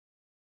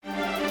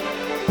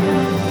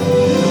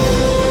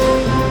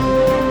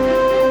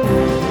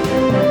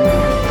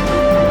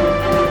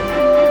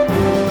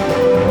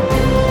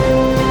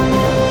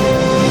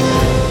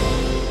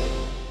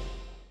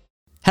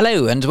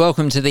Hello and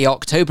welcome to the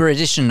October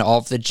edition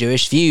of The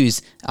Jewish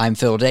Views. I'm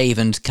Phil Dave,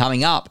 and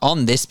coming up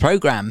on this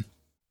programme.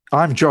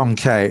 I'm John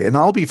Kay, and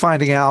I'll be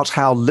finding out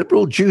how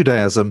liberal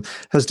Judaism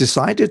has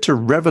decided to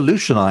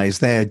revolutionise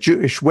their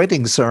Jewish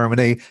wedding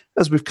ceremony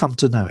as we've come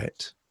to know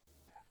it.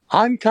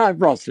 I'm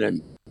Clive,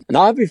 and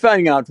I'll be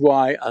finding out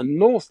why a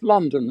North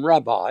London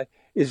rabbi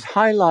is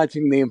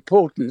highlighting the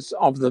importance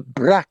of the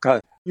BRCA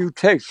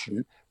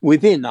mutation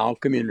within our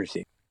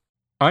community.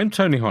 I'm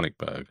Tony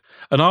Honigberg,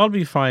 and I'll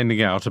be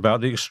finding out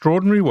about the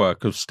extraordinary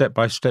work of Step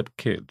by Step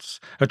Kids,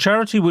 a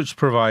charity which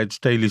provides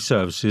daily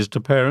services to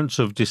parents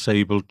of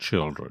disabled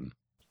children.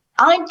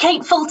 I'm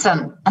Kate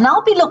Fulton, and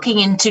I'll be looking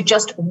into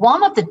just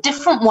one of the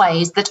different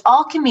ways that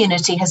our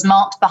community has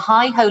marked the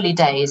High Holy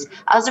Days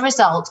as a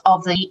result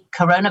of the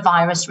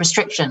coronavirus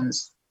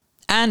restrictions.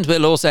 And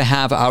we'll also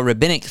have our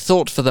Rabbinic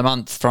Thought for the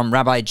month from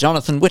Rabbi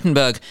Jonathan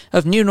Wittenberg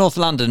of New North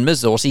London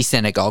Masorti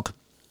Synagogue.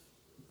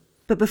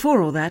 But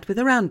before all that, with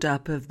a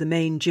roundup of the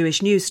main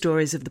Jewish news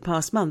stories of the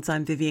past months,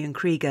 I'm Vivian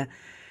Krieger.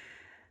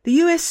 The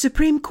US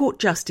Supreme Court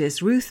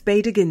Justice Ruth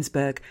Bader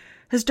Ginsburg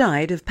has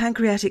died of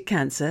pancreatic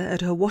cancer at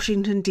her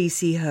Washington,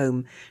 D.C.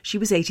 home. She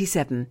was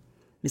 87.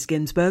 Ms.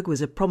 Ginsburg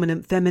was a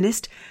prominent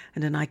feminist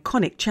and an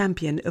iconic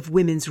champion of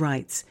women's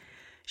rights.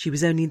 She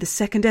was only the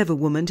second ever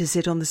woman to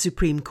sit on the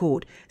Supreme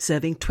Court,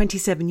 serving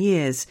 27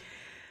 years.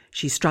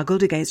 She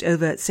struggled against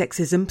overt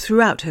sexism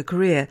throughout her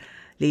career,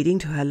 leading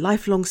to her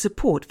lifelong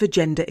support for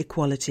gender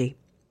equality.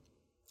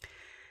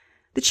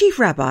 The chief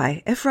rabbi,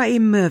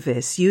 Ephraim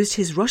Mervis, used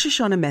his Rosh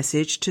Hashana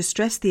message to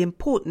stress the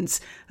importance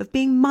of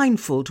being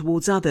mindful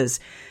towards others,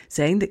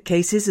 saying that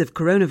cases of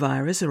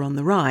coronavirus are on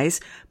the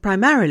rise,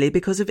 primarily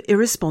because of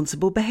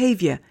irresponsible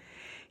behaviour.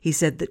 He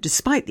said that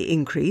despite the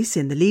increase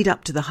in the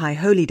lead-up to the High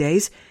Holy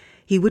Days,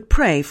 he would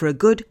pray for a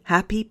good,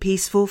 happy,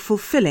 peaceful,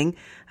 fulfilling,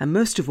 and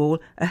most of all,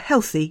 a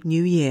healthy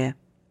New Year.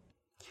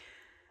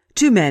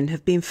 2 men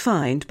have been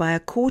fined by a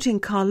court in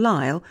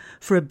Carlisle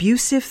for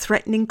abusive,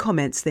 threatening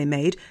comments they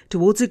made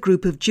towards a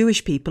group of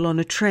Jewish people on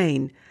a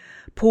train.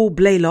 Paul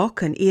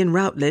Blaylock and Ian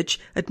Routledge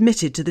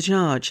admitted to the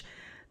charge.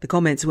 The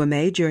comments were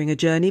made during a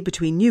journey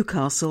between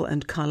Newcastle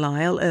and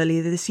Carlisle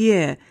earlier this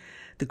year.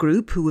 The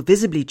group, who were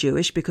visibly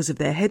Jewish because of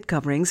their head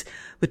coverings,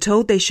 were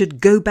told they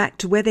should go back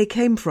to where they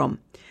came from.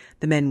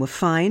 The men were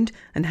fined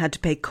and had to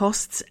pay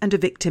costs and a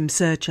victim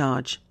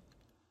surcharge.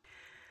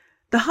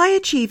 The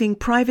high-achieving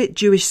private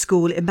Jewish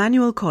school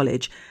Emmanuel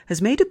College has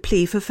made a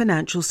plea for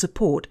financial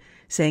support,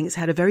 saying it's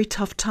had a very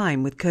tough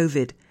time with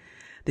COVID.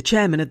 The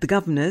chairman of the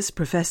governors,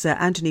 Professor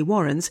Anthony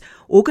Warrens,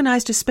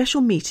 organised a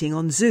special meeting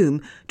on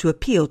Zoom to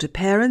appeal to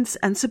parents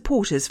and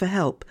supporters for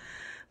help.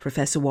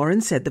 Professor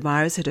Warrens said the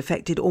virus had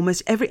affected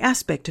almost every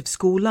aspect of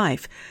school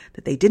life,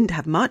 that they didn't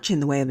have much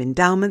in the way of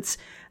endowments,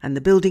 and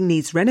the building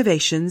needs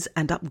renovations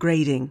and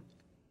upgrading.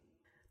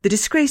 The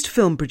disgraced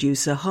film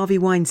producer Harvey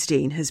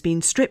Weinstein has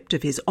been stripped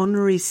of his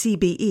honorary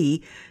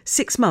CBE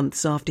 6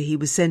 months after he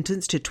was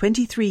sentenced to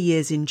 23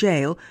 years in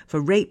jail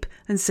for rape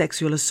and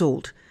sexual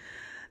assault.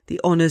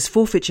 The Honours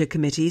Forfeiture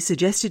Committee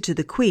suggested to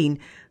the Queen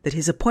that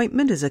his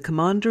appointment as a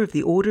Commander of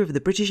the Order of the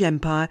British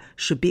Empire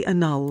should be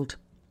annulled.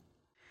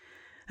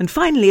 And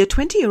finally, a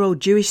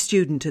 20-year-old Jewish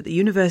student at the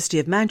University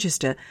of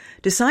Manchester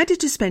decided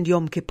to spend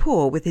Yom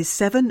Kippur with his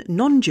 7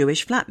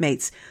 non-Jewish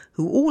flatmates,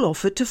 who all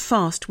offered to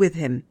fast with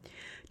him.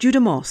 Judah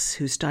Moss,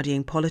 who's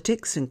studying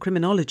politics and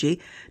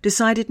criminology,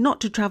 decided not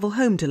to travel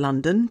home to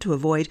London to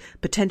avoid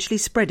potentially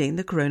spreading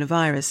the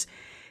coronavirus.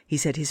 He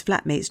said his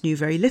flatmates knew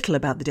very little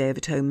about the Day of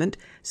Atonement,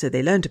 so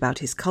they learnt about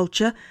his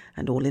culture,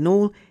 and all in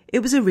all, it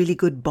was a really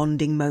good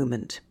bonding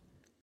moment.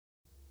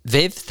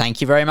 Viv,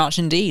 thank you very much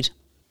indeed.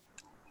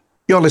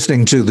 You're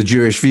listening to The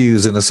Jewish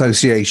Views in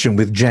association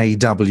with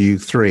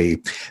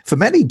JW3. For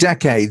many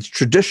decades,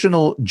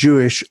 traditional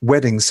Jewish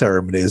wedding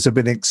ceremonies have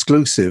been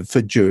exclusive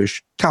for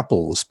Jewish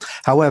couples.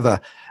 However,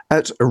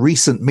 at a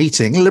recent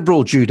meeting,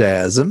 liberal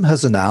Judaism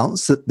has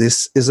announced that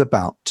this is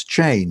about to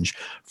change.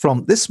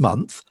 From this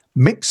month,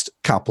 mixed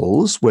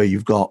couples, where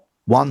you've got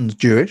one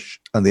Jewish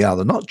and the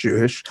other not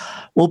Jewish,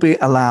 will be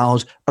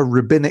allowed a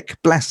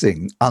rabbinic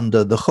blessing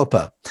under the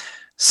chuppah.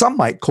 Some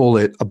might call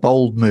it a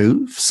bold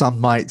move.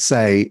 Some might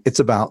say it's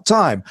about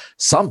time.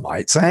 Some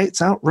might say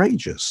it's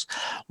outrageous.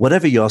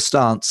 Whatever your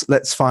stance,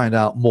 let's find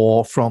out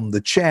more from the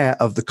chair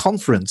of the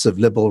Conference of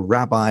Liberal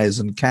Rabbis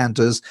and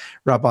Cantors,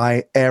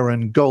 Rabbi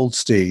Aaron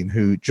Goldstein,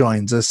 who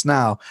joins us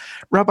now.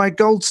 Rabbi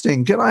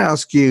Goldstein, can I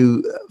ask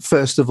you,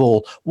 first of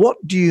all, what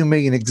do you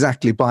mean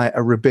exactly by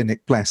a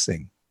rabbinic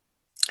blessing?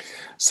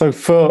 So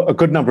for a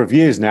good number of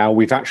years now,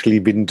 we've actually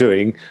been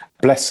doing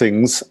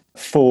blessings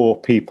for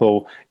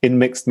people in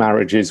mixed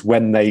marriages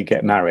when they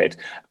get married.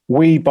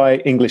 We, by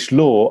English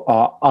law,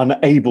 are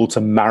unable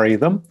to marry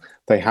them.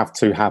 They have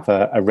to have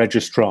a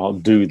registrar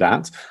do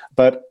that.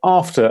 But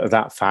after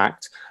that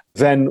fact,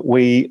 then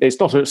it's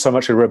not so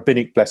much a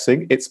rabbinic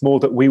blessing, it's more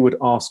that we would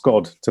ask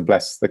God to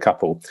bless the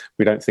couple.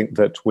 We don't think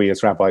that we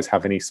as rabbis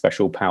have any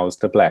special powers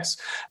to bless.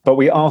 But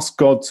we ask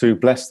God to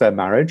bless their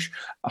marriage,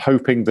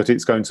 hoping that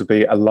it's going to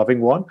be a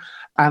loving one.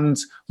 And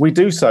we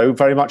do so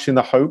very much in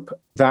the hope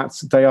that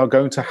they are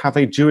going to have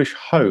a Jewish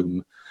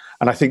home.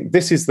 And I think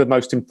this is the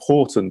most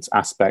important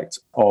aspect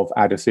of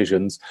our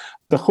decisions.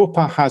 The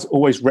chuppah has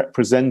always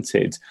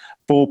represented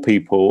for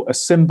people a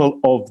symbol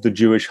of the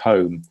Jewish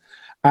home.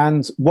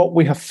 And what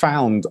we have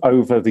found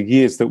over the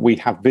years that we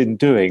have been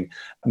doing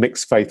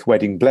mixed faith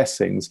wedding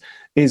blessings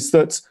is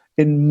that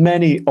in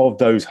many of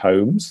those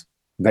homes,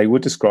 they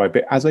would describe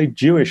it as a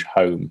Jewish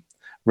home,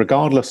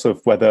 regardless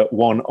of whether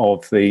one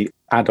of the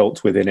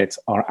adults within it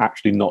are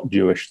actually not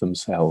Jewish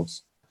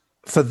themselves.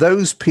 For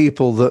those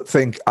people that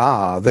think,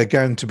 they're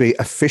going to be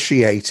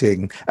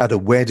officiating at a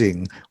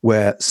wedding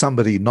where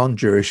somebody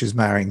non-Jewish is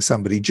marrying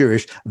somebody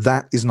Jewish,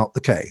 that is not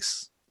the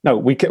case. No,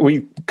 we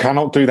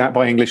cannot do that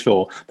by English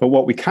law. But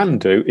what we can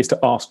do is to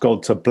ask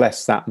God to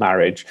bless that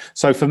marriage.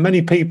 So for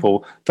many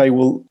people, they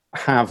will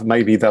have,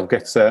 maybe they'll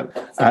get,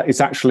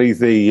 it's actually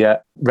the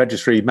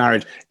registry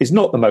marriage is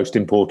not the most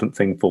important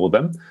thing for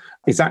them.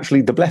 It's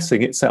actually the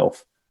blessing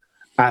itself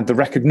and the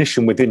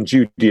recognition within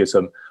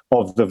Judaism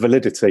of the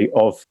validity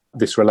of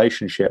this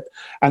relationship.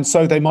 And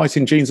so they might,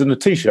 in jeans and a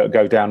T-shirt,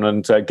 go down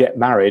and get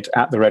married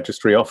at the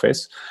registry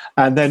office.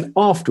 And then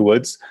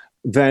afterwards,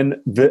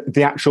 then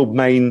the actual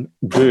main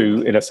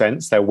do, in a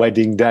sense, their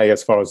wedding day,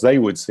 as far as they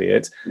would see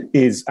it,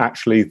 is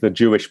actually the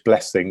Jewish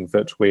blessing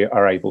that we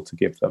are able to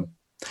give them.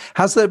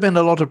 Has there been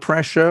a lot of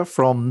pressure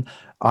from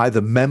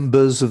either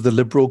members of the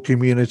liberal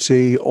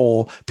community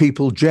or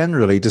people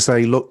generally to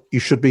say, look, you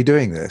should be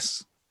doing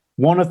this?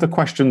 One of the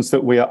questions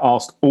that we are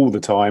asked all the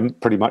time,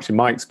 pretty much in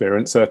my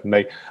experience,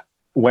 certainly,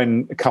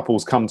 when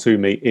couples come to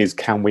me is,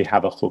 can we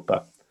have a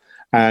chuppah?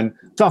 And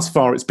thus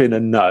far, it's been a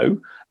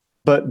no.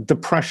 But the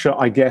pressure,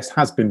 I guess,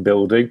 has been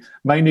building,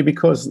 mainly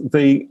because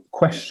the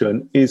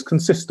question is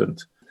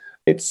consistent.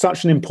 It's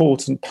such an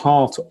important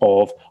part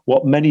of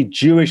what many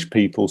Jewish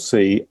people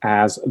see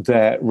as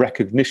their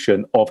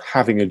recognition of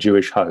having a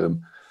Jewish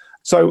home.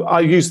 So I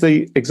use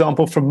the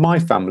example from my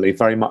family,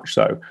 very much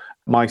so.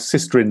 My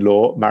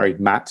sister-in-law married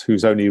Matt,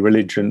 whose only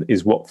religion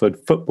is Watford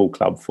Football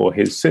Club for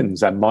his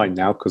sins, and mine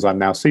now, because I'm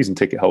now season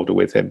ticket holder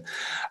with him.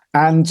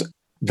 And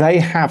they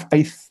have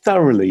a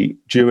thoroughly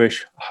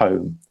Jewish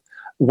home.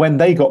 When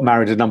they got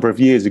married a number of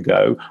years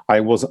ago, I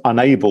was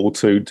unable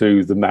to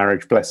do the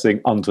marriage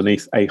blessing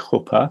underneath a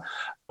chuppah,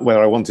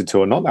 whether I wanted to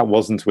or not. That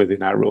wasn't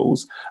within our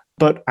rules.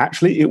 But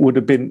actually, it would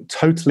have been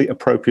totally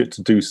appropriate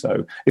to do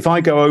so. If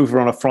I go over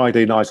on a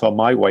Friday night on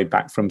my way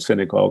back from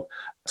synagogue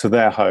to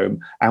their home,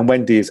 and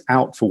Wendy is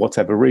out for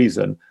whatever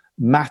reason,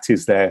 Matt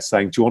is there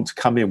saying, do you want to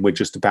come in? We're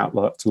just about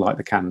to light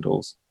the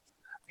candles.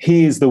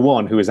 He is the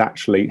one who is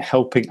actually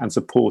helping and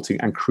supporting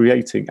and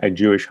creating a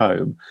Jewish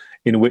home,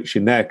 in which,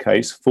 in their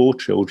case, 4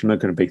 children are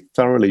going to be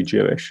thoroughly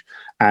Jewish,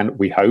 and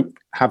we hope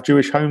have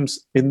Jewish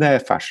homes in their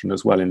fashion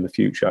as well in the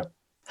future.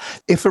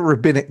 If a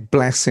rabbinic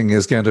blessing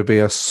is going to be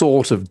a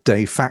sort of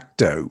de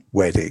facto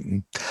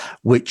wedding,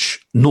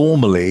 which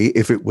normally,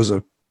 if it was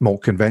a more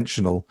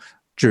conventional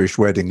Jewish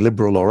wedding,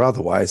 liberal or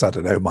otherwise, I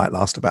don't know, might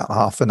last about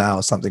half an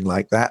hour, something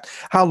like that,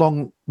 how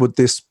long would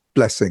this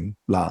blessing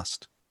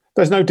last?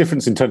 There's no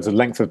difference in terms of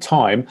length of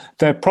time.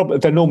 There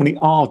normally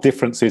are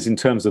differences in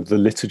terms of the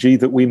liturgy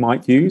that we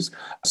might use.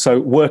 So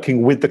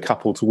working with the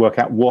couple to work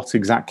out what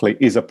exactly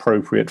is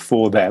appropriate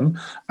for them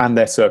and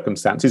their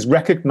circumstances,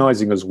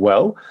 recognizing as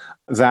well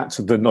that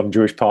the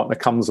non-Jewish partner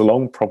comes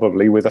along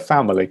probably with a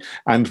family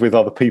and with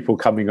other people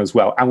coming as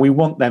well. And we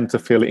want them to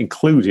feel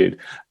included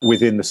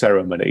within the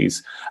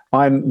ceremonies.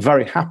 I'm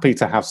very happy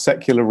to have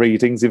secular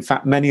readings. In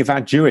fact, many of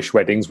our Jewish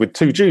weddings with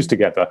 2 Jews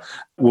together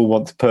will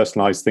want to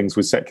personalize things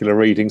with secular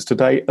readings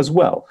today as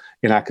well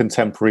in our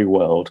contemporary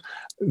world.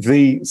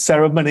 The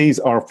ceremonies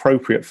are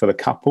appropriate for the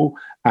couple,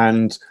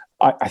 and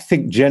I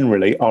think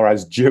generally are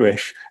as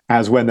Jewish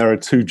as when there are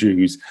 2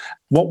 Jews.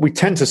 What we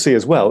tend to see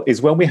as well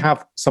is when we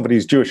have somebody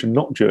who's Jewish and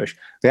not Jewish,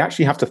 they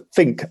actually have to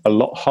think a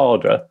lot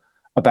harder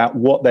about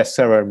what their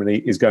ceremony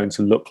is going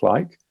to look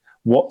like,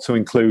 what to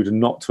include and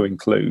not to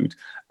include.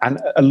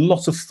 And a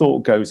lot of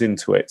thought goes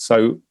into it.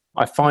 So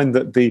I find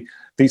that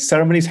these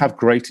ceremonies have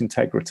great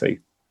integrity.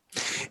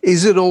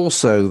 Is it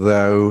also,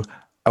 though,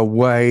 a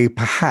way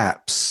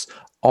perhaps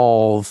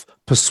of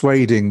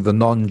persuading the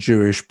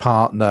non-Jewish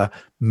partner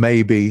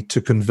maybe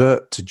to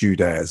convert to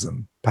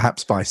Judaism,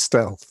 perhaps by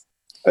stealth?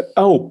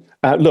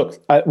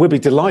 Look, we'd be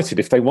delighted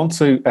if they want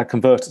to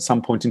convert at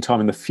some point in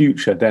time in the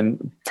future.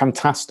 Then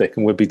fantastic,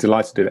 and we'd be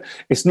delighted to do that.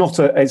 It's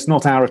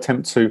not our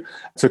attempt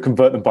to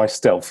convert them by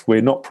stealth.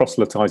 We're not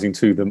proselytizing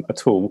to them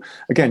at all.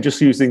 Again,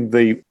 just using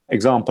the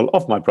example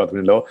of my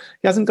brother-in-law,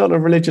 he hasn't got a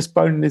religious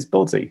bone in his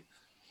body.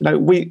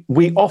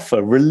 We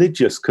offer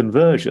religious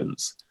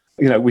conversions.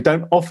 We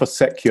don't offer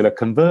secular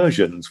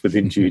conversions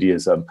within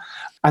Judaism.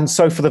 And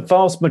so for the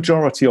vast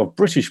majority of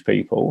British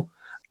people,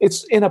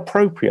 it's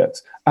inappropriate.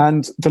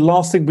 And the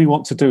last thing we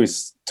want to do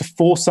is to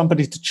force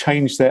somebody to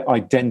change their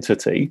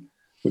identity,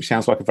 which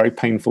sounds like a very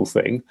painful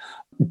thing,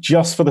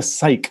 just for the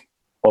sake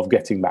of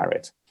getting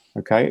married.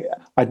 Okay?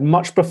 I'd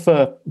much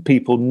prefer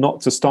people not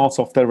to start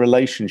off their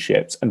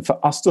relationships and for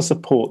us to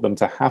support them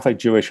to have a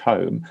Jewish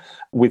home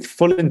with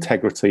full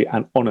integrity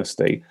and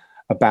honesty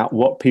about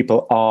what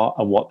people are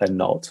and what they're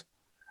not.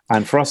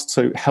 and for us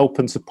to help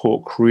and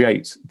support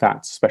create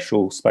that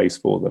special space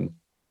for them.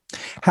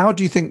 How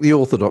do you think the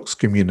Orthodox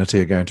community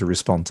are going to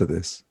respond to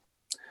this?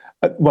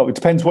 Well, it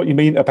depends what you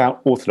mean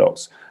about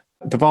Orthodox.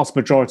 The vast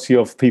majority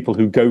of people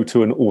who go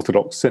to an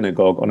Orthodox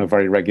synagogue on a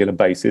very regular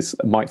basis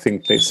might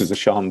think this is a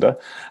shanda.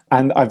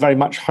 And I very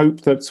much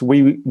hope that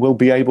we will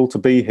be able to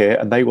be here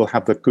and they will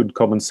have the good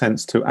common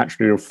sense to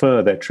actually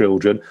refer their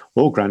children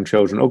or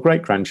grandchildren or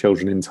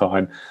great-grandchildren in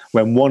time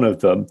when one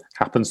of them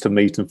happens to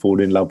meet and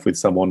fall in love with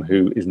someone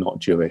who is not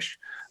Jewish.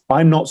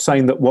 I'm not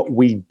saying that what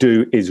we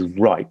do is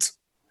right.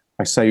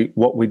 I say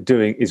what we're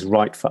doing is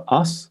right for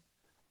us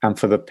and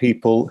for the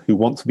people who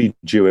want to be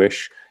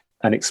Jewish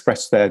and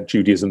express their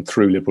Judaism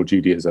through liberal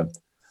Judaism.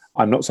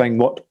 I'm not saying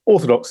what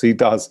Orthodoxy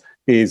does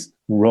is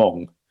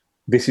wrong.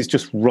 This is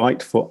just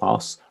right for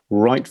us,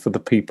 right for the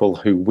people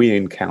who we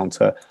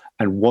encounter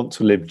and want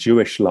to live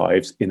Jewish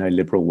lives in a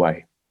liberal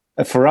way.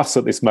 For us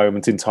at this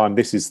moment in time,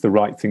 this is the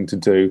right thing to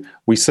do.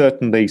 We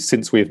certainly,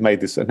 since we've made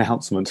this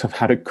announcement, have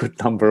had a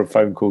good number of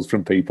phone calls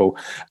from people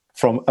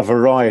from a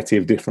variety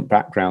of different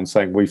backgrounds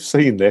saying, we've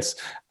seen this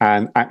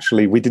and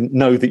actually we didn't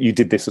know that you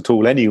did this at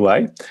all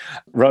anyway,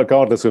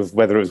 regardless of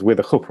whether it was with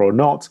a chuppah or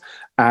not.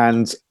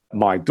 And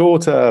my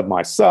daughter,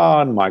 my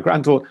son, my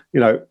granddaughter,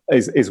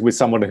 is with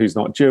someone who's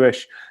not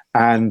Jewish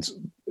and,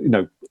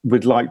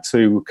 we'd like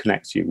to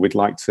connect you. We'd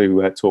like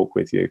to talk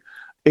with you.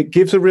 It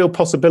gives a real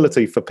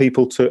possibility for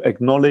people to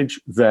acknowledge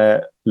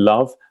their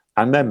love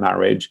and their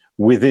marriage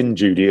within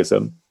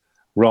Judaism,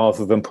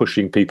 rather than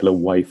pushing people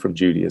away from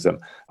Judaism.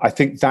 I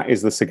think that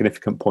is the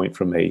significant point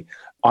for me.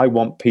 I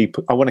want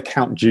to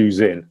count Jews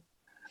in,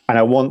 and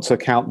I want to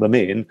count them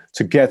in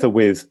together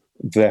with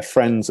their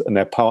friends and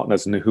their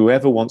partners and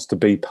whoever wants to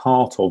be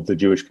part of the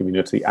Jewish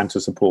community and to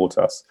support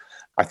us.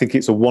 I think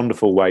it's a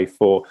wonderful way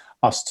for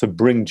us to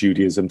bring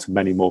Judaism to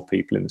many more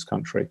people in this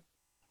country.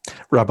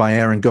 Rabbi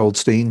Aaron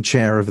Goldstein,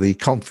 chair of the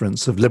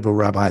Conference of Liberal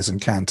Rabbis and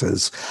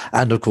Cantors,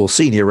 and of course,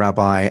 senior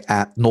rabbi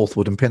at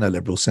Northwood and Pinner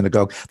Liberal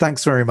Synagogue.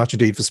 Thanks very much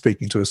indeed for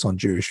speaking to us on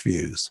Jewish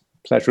Views.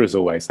 Pleasure as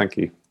always. Thank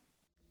you.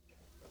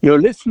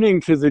 You're listening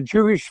to the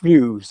Jewish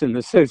Views in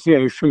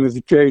association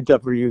with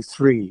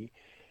JW3.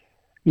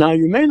 Now,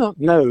 you may not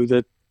know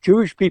that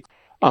Jewish people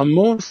are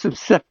more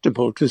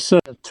susceptible to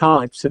certain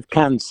types of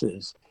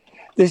cancers.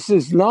 This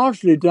is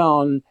largely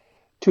down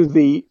to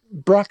the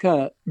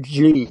BRCA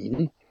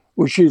gene,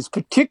 which is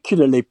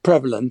particularly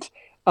prevalent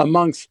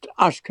amongst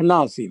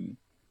Ashkenazim.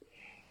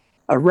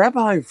 A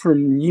rabbi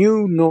from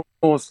New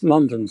North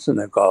London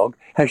Synagogue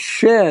has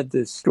shared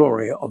this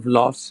story of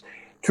loss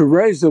to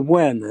raise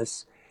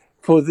awareness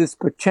for this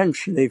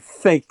potentially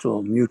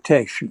fatal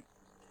mutation.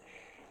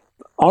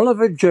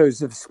 Oliver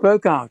Joseph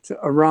spoke out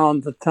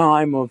around the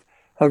time of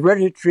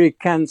Hereditary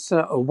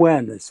Cancer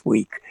Awareness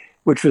Week,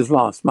 which was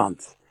last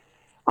month.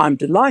 I'm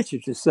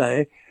delighted to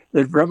say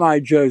that Rabbi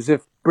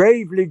Joseph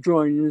bravely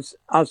joins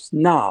us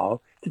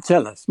now to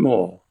tell us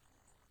more.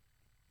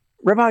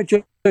 Rabbi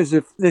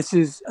Joseph, this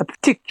is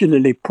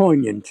particularly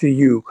poignant to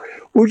you.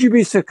 Would you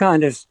be so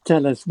kind as to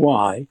tell us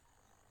why?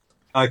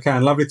 I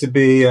can. Lovely to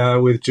be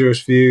with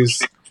Jewish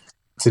Views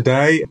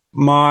today.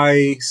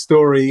 My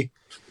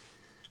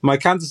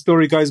cancer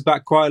story goes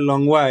back quite a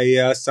long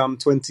way, some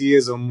 20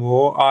 years or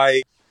more.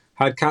 I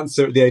had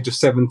cancer at the age of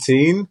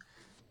 17,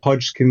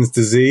 Hodgkin's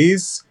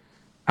disease,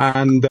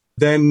 and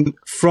then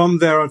from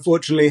there,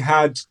 unfortunately,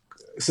 had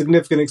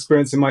significant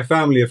experience in my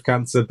family of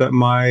cancer, but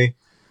my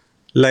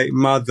late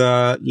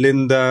mother,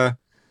 Linda,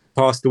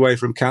 passed away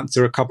from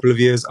cancer a couple of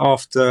years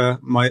after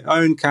my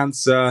own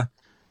cancer.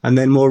 And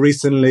then more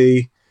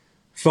recently,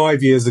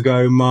 5 years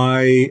ago,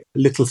 my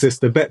little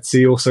sister,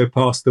 Betsy, also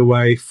passed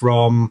away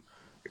from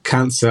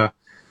cancer.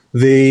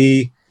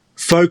 The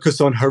focus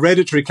on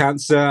hereditary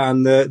cancer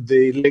and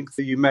the link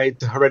that you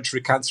made to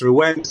Hereditary Cancer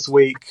Awareness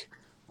Week,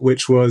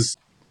 which was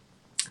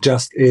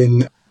just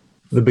in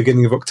the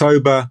beginning of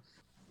October,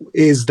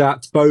 is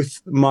that both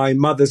my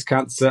mother's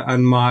cancer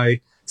and my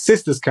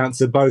sister's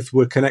cancer both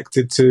were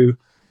connected to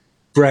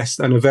breast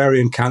and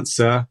ovarian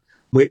cancer,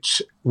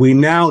 which we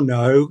now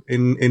know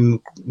in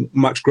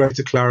much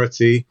greater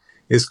clarity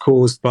is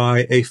caused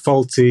by a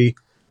faulty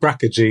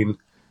BRCA gene,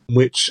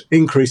 which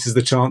increases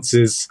the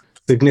chances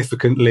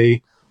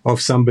significantly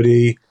of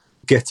somebody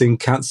getting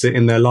cancer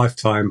in their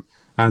lifetime.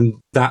 And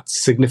that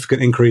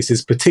significant increase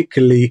is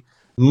particularly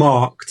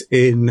marked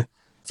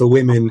for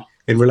women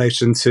in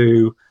relation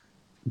to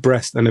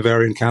breast and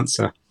ovarian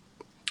cancer.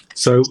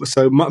 So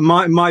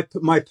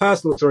my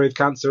personal story of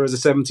cancer as a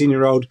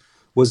 17-year-old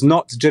was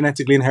not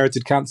genetically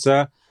inherited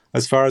cancer,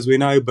 as far as we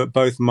know, but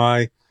both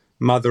my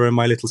mother and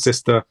my little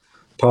sister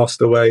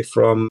passed away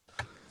from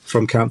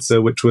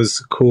cancer, which was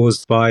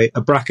caused by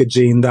a BRCA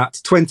gene that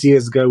 20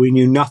 years ago we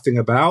knew nothing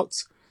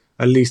about.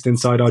 At least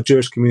inside our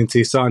Jewish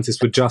community,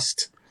 scientists were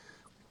just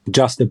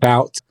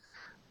about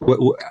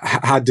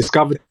had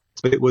discovered it,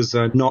 but it was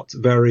not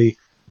very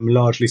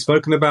largely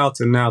spoken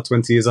about. And now,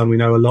 20 years on, we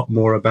know a lot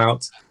more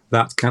about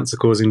that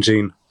cancer-causing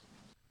gene.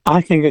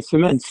 I think it's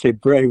immensely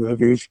brave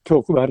of you to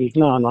talk about it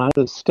now, and I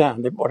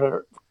understand what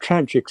a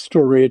tragic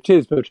story it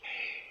is. But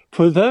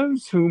For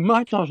those who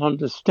might not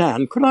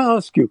understand, could I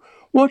ask you,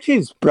 what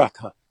is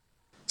BRCA?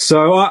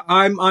 So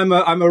I'm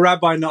a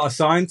rabbi, not a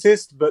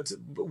scientist, but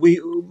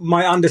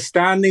my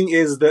understanding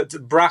is that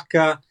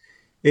BRCA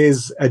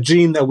is a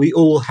gene that we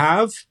all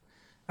have,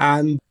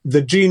 and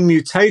the gene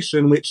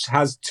mutation, which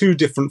has two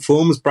different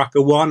forms,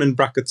 BRCA1 and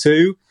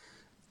BRCA2,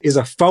 is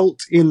a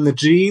fault in the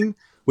gene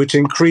which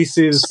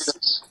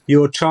increases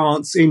your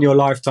chance in your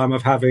lifetime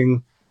of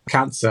having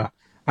cancer.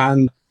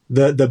 And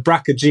the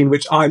BRCA gene,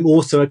 which I'm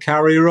also a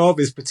carrier of,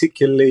 is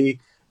particularly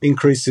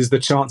increases the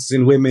chances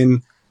in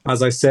women,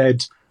 as I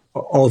said,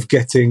 of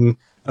getting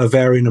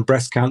ovarian and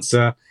breast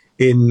cancer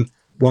in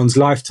one's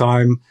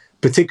lifetime,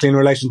 particularly in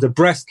relation to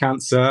breast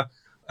cancer.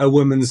 A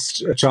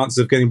woman's chances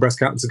of getting breast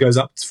cancer goes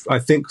up, I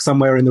think,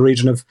 somewhere in the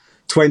region of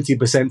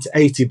 20% to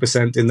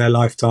 80% in their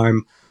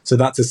lifetime. So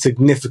that's a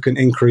significant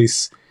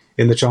increase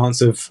in the chance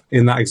of,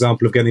 in that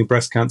example, of getting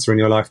breast cancer in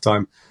your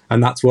lifetime.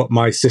 And that's what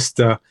my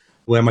sister's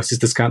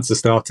cancer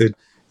started,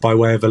 by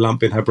way of a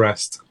lump in her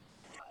breast.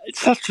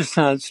 It's such a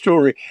sad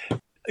story.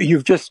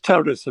 You've just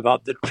told us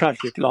about the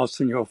tragic loss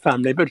in your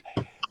family, but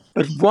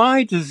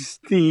why does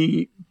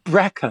the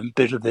BRCA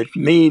bit of it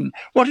mean?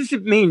 What does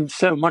it mean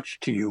so much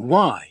to you?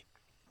 Why?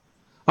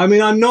 I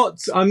mean, I'm not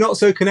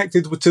so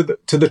connected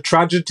to the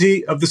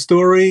tragedy of the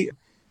story.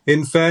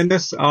 In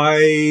fairness,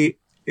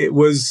 it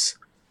was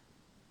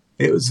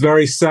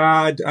very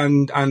sad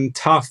and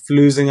tough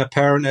losing a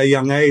parent at a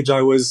young age.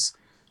 I was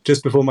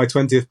just before my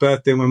 20th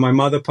birthday when my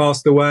mother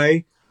passed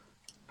away.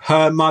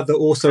 Her mother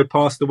also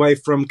passed away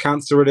from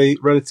cancer at a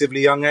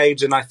relatively young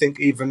age, and I think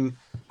even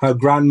her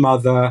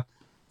grandmother,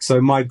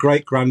 so my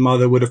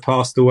great-grandmother, would have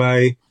passed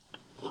away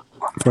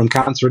from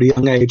cancer at a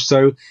young age.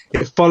 So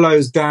it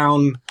follows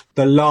down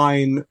the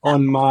line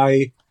on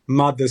my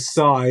mother's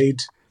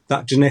side,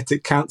 that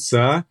genetic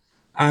cancer.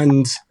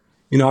 And,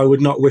 I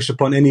would not wish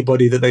upon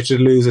anybody that they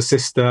should lose a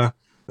sister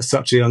at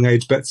such a young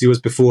age. Betsy was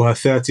before her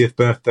 30th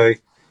birthday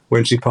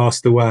when she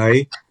passed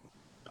away.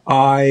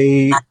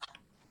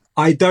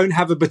 I don't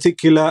have a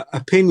particular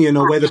opinion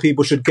on whether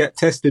people should get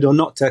tested or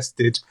not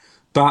tested,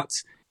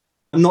 but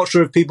I'm not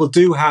sure if people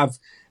do have,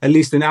 at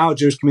least in our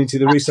Jewish community,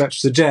 the research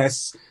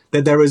suggests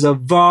that there is a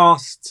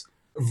vast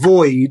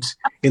void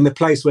in the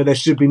place where there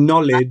should be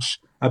knowledge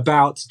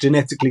about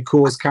genetically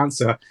caused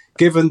cancer,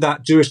 given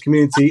that Jewish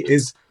community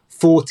is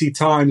 40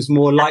 times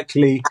more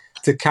likely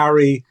to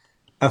carry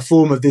a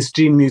form of this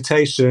gene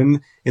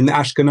mutation in the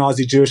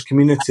Ashkenazi Jewish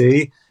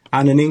community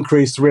and an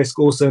increased risk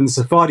also in the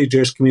Sephardi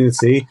Jewish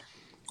community.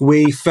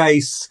 We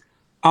face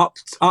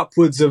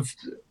upwards of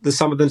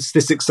some of the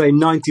statistics say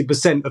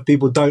 90% of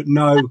people don't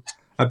know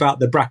about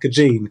the BRCA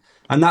gene.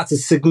 And that's a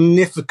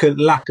significant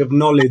lack of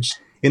knowledge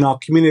in our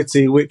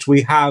community, which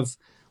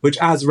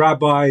as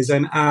rabbis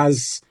and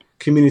as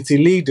community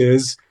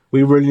leaders,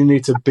 we really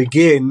need to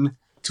begin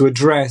to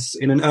address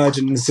in an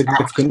urgent and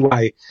significant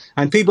way.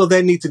 And people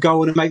then need to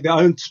go on and make their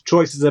own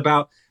choices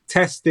about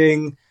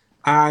testing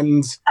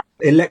and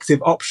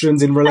elective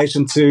options in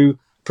relation to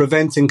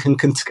preventing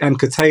and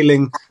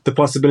curtailing the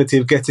possibility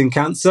of getting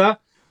cancer.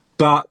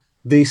 But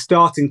the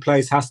starting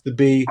place has to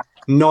be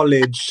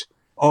knowledge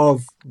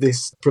of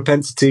this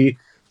propensity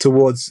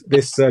towards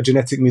this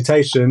genetic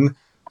mutation.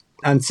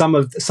 And some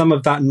of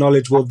that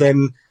knowledge will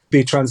then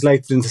be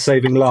translated into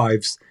saving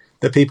lives,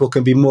 that people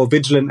can be more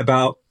vigilant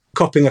about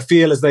copping a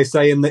feel, as they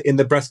say in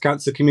the breast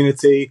cancer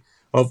community,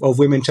 of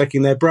women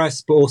checking their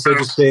breasts, but also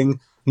just being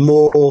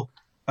more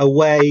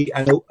aware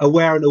and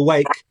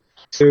awake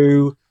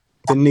to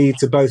the need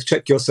to both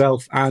check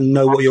yourself and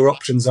know what your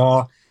options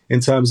are in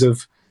terms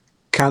of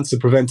cancer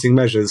preventing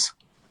measures.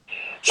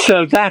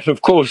 So that,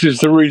 of course, is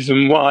the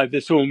reason why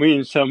this all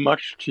means so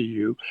much to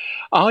you.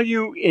 Are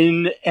you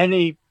in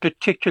any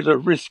particular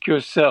risk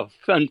yourself?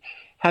 And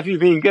have you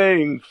been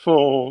going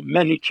for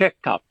many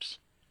checkups?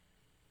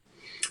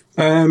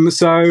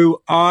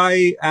 So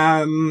I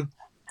am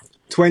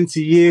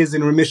 20 years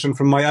in remission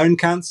from my own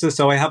cancer,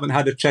 so I haven't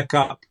had a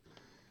checkup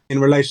in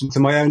relation to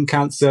my own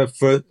cancer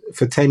for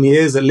 10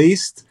 years at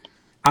least.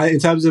 In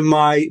terms of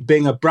my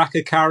being a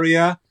BRCA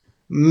carrier,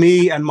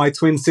 me and my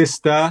twin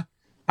sister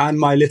and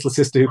my little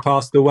sister who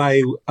passed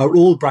away are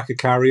all BRCA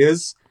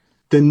carriers.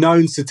 The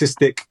known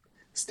statistic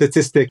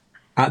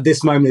at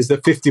this moment is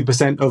that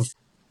 50% of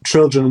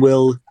children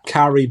will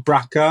carry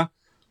BRCA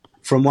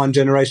from one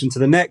generation to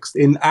the next.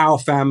 In our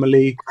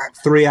family,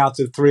 3 out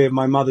of 3 of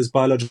my mother's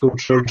biological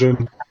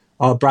children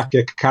are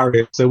BRCA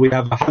carriers. So we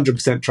have a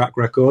 100% track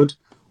record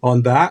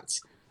on that.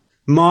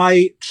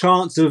 My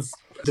chance of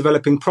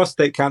developing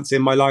prostate cancer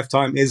in my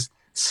lifetime is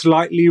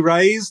slightly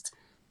raised,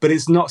 but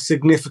it's not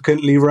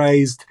significantly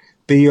raised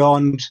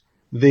beyond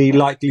the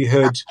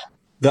likelihood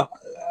that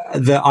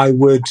I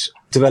would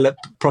develop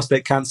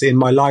prostate cancer in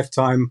my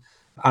lifetime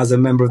as a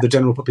member of the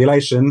general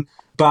population.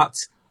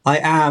 But I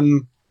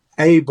am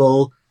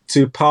able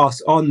to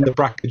pass on the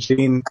BRCA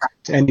gene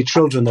to any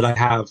children that I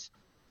have,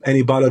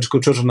 any biological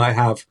children I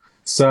have.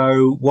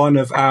 So one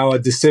of our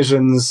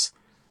decisions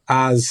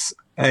as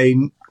a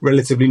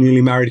relatively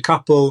newly married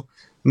couple,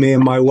 me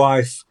and my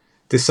wife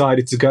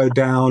decided to go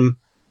down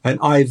an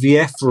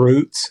IVF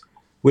route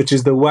which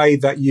is the way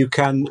that you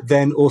can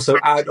then also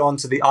add on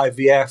to the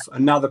IVF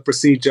another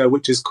procedure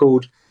which is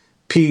called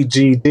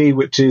PGD,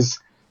 which is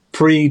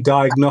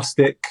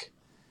pre-diagnostic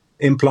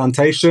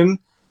implantation,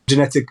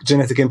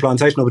 genetic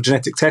implantation or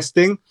genetic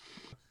testing,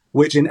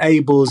 which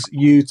enables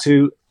you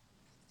to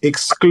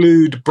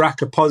exclude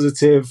BRCA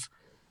positive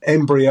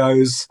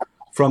embryos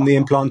from the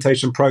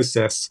implantation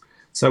process.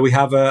 So we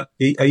have a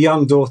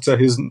young daughter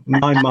who's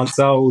 9 months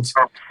old,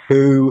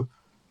 who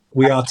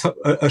we are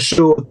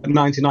assured that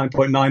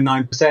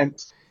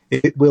 99.99%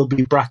 it will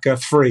be BRCA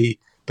free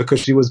because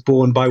she was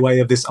born by way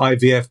of this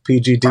IVF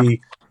PGD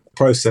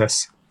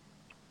process.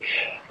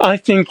 I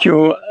think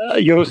your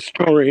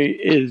story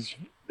is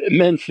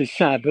immensely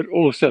sad, but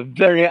also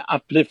very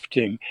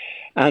uplifting.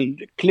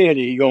 And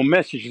clearly your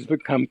message has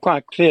become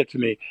quite clear to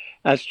me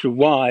as to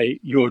why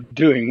you're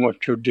doing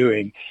what you're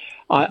doing.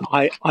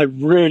 I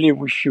really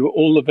wish you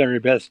all the very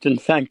best,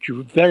 and thank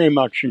you very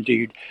much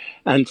indeed.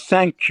 And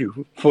thank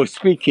you for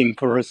speaking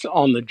for us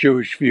on the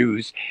Jewish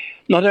Views,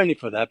 not only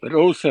for that, but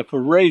also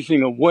for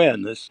raising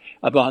awareness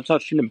about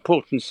such an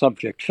important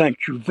subject.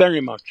 Thank you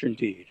very much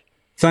indeed.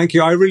 Thank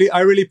you. I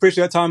really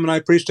appreciate that time, and I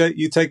appreciate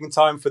you taking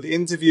time for the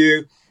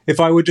interview.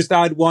 If I would just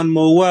add one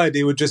more word,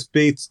 it would just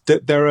be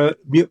that there are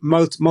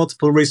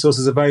multiple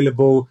resources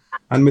available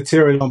and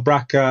material on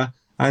BRCA,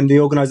 and the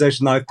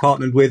organisation I've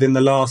partnered with in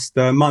the last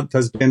month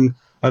has been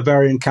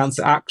Ovarian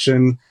Cancer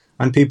Action,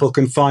 and people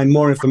can find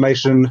more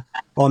information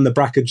on the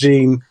BRCA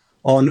gene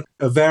on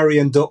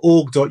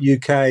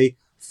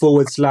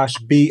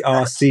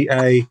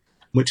ovarian.org.uk/BRCA,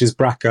 which is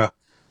BRCA.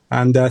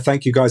 And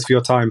thank you guys for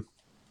your time.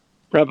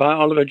 Rabbi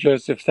Oliver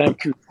Joseph,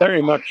 thank you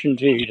very much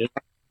indeed.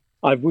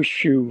 I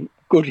wish you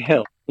good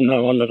health.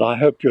 No one that I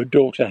hope your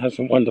daughter has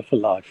a wonderful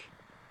life.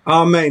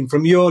 Amen.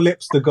 From your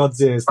lips to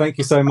God's ears. Thank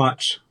you so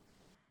much.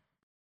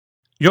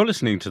 You're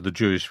listening to The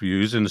Jewish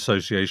Views in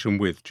association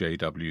with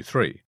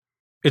JW3.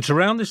 It's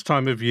around this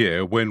time of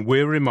year when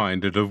we're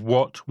reminded of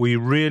what we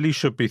really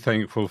should be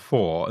thankful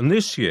for, and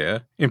this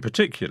year, in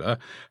particular,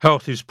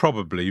 health is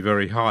probably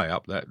very high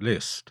up that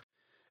list.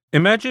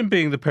 Imagine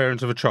being the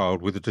parent of a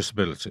child with a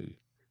disability.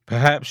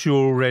 Perhaps you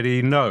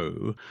already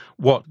know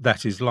what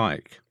that is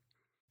like.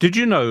 Did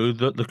you know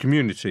that the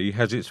community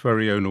has its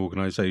very own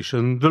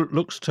organisation that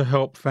looks to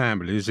help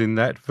families in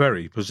that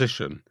very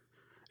position?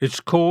 It's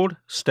called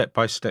Step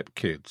by Step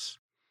Kids,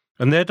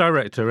 and their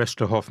director,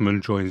 Esther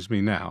Hoffman, joins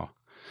me now.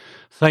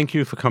 Thank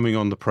you for coming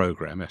on the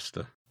programme,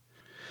 Esther.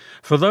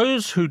 For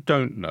those who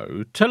don't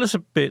know, tell us a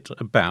bit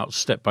about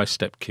Step by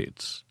Step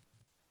Kids.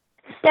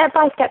 Step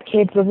by Step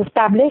Kids was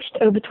established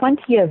over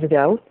 20 years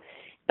ago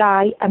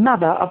by a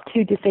mother of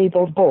 2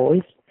 disabled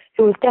boys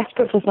who was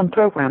desperate for some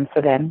programs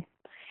for them.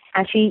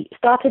 And she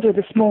started with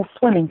a small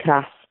swimming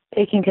class,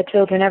 taking her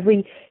children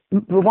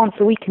once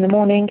a week in the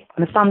morning,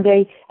 on a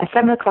Sunday, at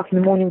 7 o'clock in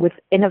the morning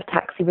in a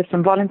taxi with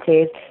some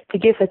volunteers to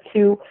give her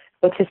 2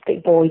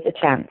 autistic boys a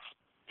chance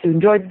to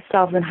enjoy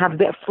themselves and have a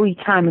bit of free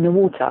time in the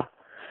water.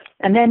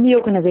 And then the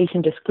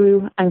organization just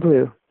grew and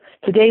grew.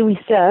 Today we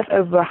serve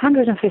over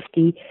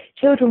 150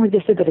 children with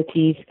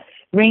disabilities,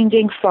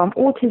 ranging from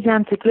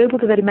autism to global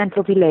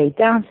developmental delay,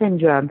 Down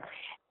syndrome,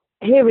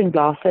 hearing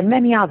loss, and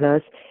many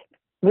others,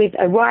 with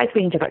a wide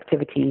range of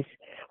activities.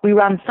 We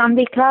run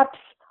Sunday clubs,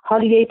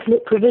 holiday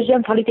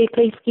provisions, holiday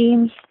play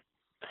schemes,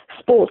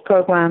 sports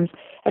programs,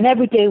 and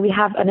every day we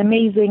have an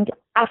amazing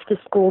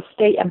after-school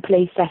stay and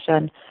play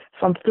session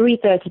from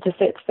 3:30 to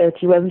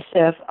 6:30 where we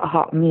serve a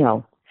hot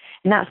meal.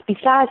 And that's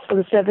besides for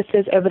the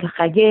services over the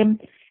Chagim,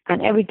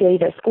 and every day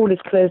that school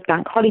is closed,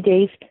 bank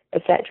holidays,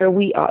 etc.,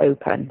 we are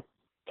open.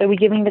 So we're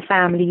giving the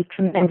family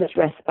tremendous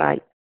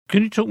respite.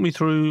 Can you talk me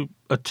through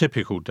a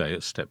typical day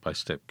at Step by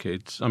Step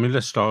Kids? I mean,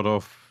 let's start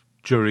off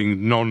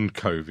during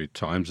non-COVID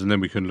times, and then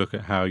we can look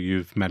at how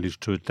you've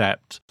managed to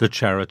adapt the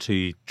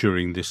charity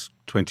during this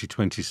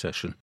 2020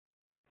 session.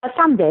 A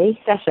Sunday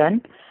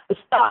session will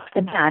start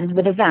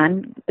with a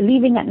van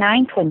leaving at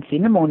 9:20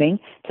 in the morning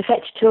to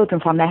fetch children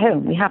from their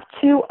home. We have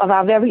 2 of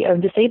our very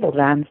own disabled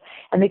vans,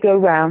 and they go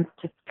around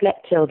to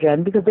collect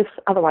children because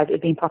otherwise it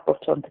would be impossible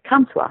for children to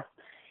come to us.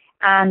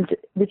 And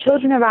the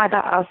children arrive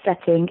at our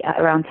setting at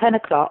around 10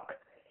 o'clock,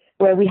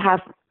 where we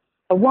have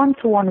a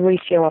 1-to-1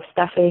 ratio of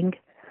staffing,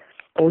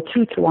 or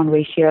 2-to-1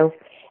 ratio,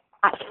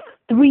 at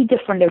 3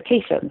 different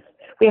locations.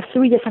 We have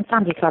 3 different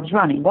Sunday clubs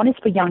running. One is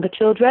for younger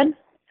children,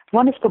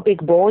 one is for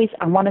big boys,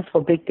 and one is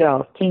for big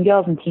girls, teen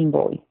girls and teen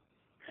boys.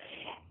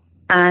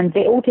 And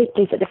they all take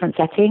place at different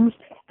settings.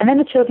 And then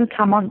the children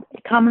come on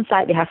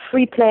site. They have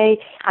free play,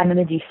 and then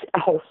they do a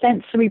whole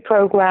sensory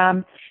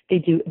program.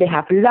 They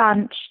have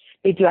lunch.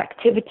 They do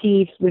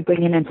activities. We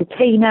bring in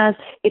entertainers.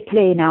 They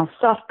play in our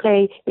soft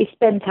play. They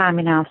spend time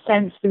in our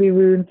sensory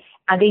room,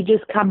 and they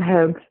just come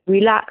home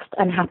relaxed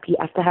and happy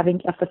after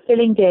having a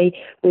fulfilling day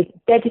with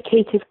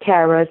dedicated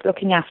carers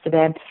looking after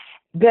them,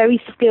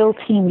 very skilled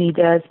team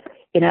leaders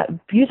in a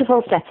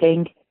beautiful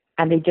setting,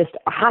 and they just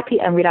are happy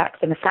and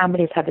relaxed, and the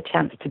families have a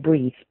chance to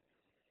breathe.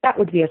 That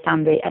would be a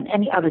Sunday and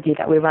any other day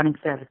that we're running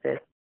services.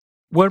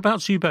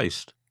 Whereabouts are you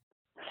based?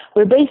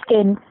 We're based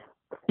in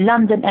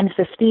London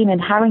N15 in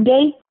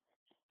Haringey.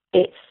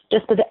 It's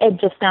just at the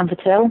edge of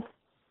Stamford Hill.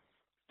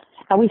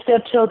 And we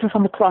serve children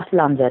from across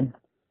London.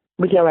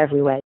 We go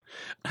everywhere.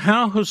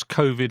 How has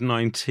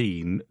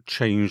COVID-19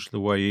 changed the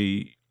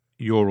way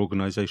your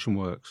organisation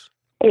works?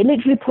 It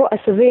literally put a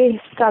severe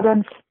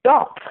sudden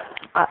stop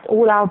at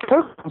all our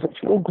programs, which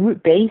were all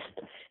group-based,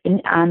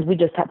 and we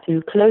just had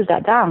to close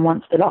that down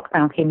once the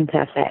lockdown came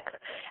into effect.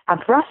 And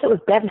for us, it was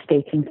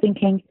devastating,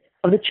 thinking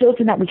of the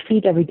children that we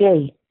feed every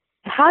day.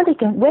 Where are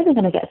they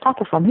going to get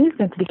supper from? Who's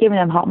going to be giving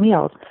them hot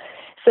meals?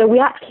 So we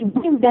actually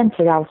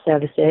reinvented our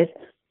services,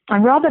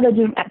 and rather than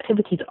doing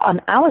activities on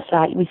our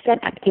site, we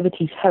sent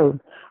activities home.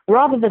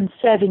 Rather than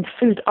serving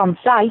food on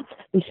site,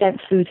 we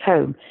sent food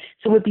home.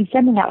 So we've been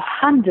sending out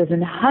hundreds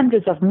and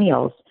hundreds of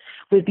meals.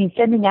 We've been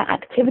sending out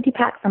activity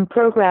packs and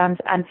programs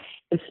and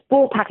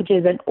sport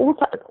packages and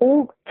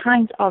all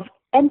kinds of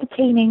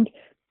entertaining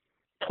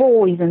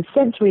toys and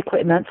sensory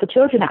equipment for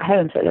children at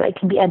home so that they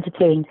can be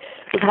entertained.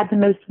 We've had the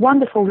most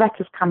wonderful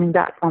letters coming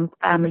back from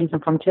families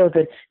and from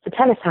children to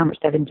tell us how much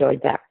they've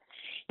enjoyed that.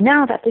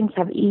 Now that things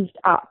have eased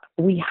up,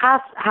 we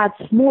have had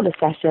smaller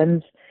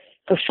sessions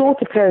for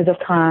shorter periods of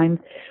time.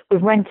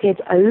 We've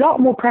rented a lot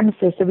more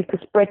premises so we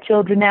could spread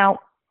children out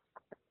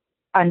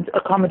and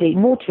accommodate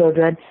more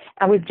children.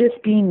 And we've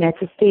just been there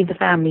to save the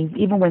families.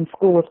 Even when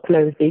school was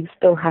closed, they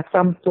still have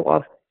some sort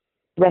of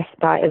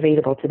respite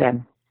available to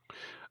them.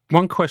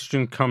 One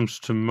question comes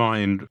to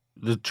mind.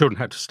 The children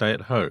had to stay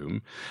at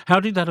home. How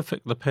did that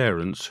affect the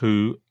parents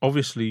who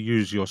obviously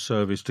use your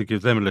service to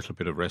give them a little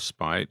bit of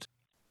respite?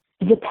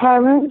 The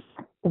parents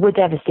were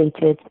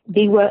devastated.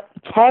 They were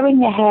tearing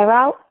their hair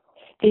out.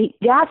 They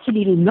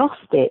absolutely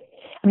lost it.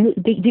 I mean,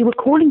 they were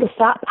calling us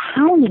up,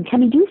 hounding,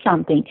 can you do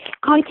something?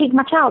 Can't you take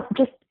my child?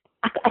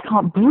 I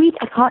can't breathe,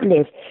 I can't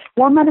live.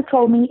 One mother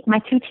told me my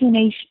 2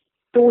 teenage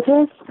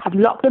daughters have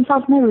locked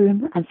themselves in a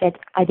room and said,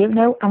 I don't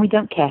know and we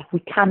don't care. We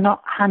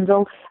cannot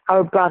handle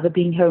our brother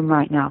being home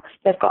right now.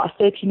 They've got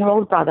a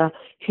 13-year-old brother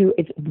who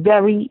is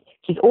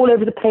he's all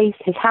over the place.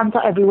 His hands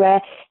are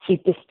everywhere. He's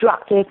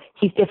destructive.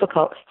 He's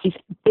difficult. He's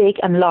big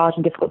and large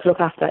and difficult to look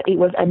after. It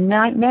was a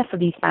nightmare for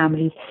these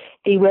families.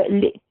 They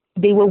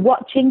were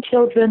watching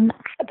children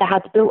that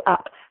had built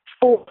up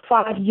 4 or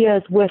 5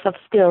 years worth of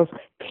skills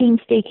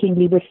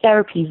painstakingly with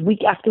therapies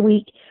week after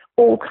week,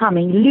 all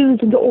coming,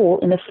 losing it all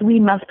in a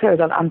 3-month period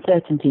of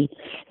uncertainty.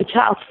 The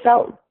child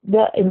felt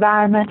the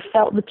environment,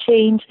 felt the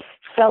change,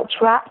 felt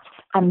trapped,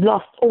 and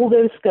lost all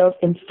those skills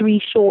in 3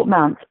 short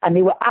months, and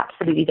they were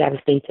absolutely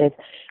devastated.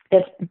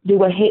 They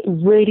were hit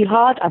really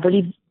hard. I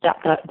believe that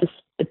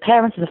the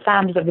parents and the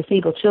families of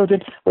disabled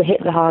children were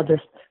hit the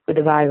hardest with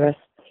the virus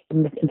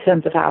in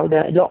terms of how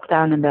the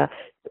lockdown and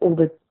all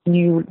the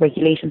new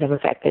regulations have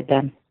affected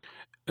them.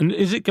 And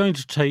is it going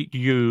to take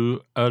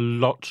you a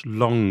lot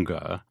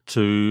longer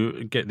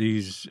to get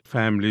these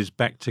families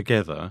back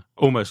together,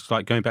 almost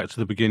like going back to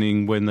the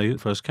beginning when they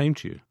first came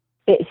to you?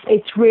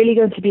 It's really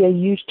going to be a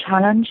huge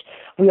challenge.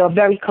 We are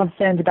very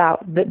concerned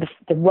about the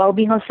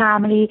well-being of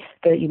family,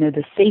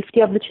 the safety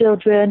of the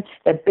children,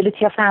 the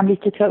ability of families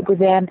to cope with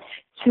them.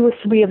 2 or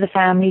 3 of the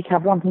families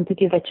have wanting to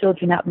give their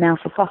children up now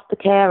for foster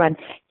care and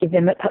put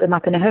them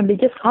up in a home. They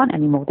just can't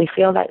anymore. They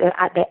feel like they're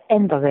at the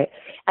end of it.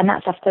 And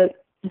that's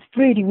it's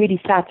really,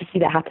 really sad to see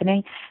that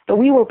happening. But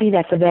we will be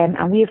there for them,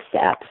 and we have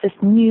set up this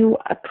new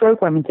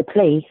program into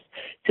place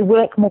to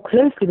work more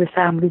closely with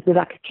families with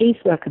like a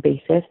caseworker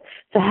basis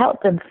to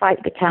help them fight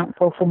the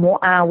council for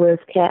more hours,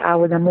 care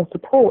hours, and more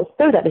support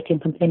so that they can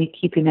continue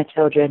keeping their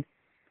children.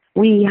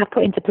 We have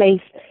put into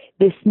place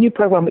this new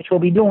program, which will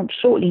be launched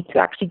shortly, to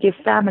actually give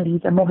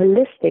families a more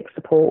holistic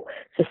support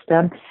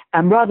system,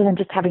 rather than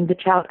just having the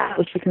child out,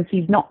 which we can see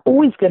is not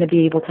always going to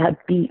be able to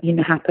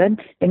happen.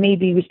 There may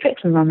be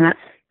restrictions on that.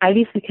 At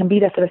least we can be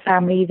there for the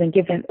families and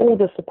give them all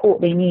the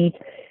support they need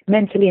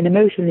mentally and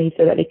emotionally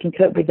so that they can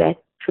cope with their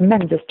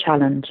tremendous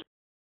challenge.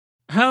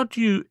 How do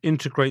you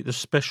integrate the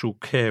special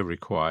care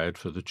required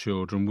for the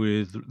children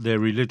with their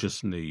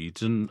religious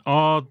needs? And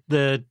are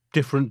there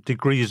different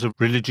degrees of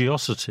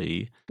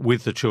religiosity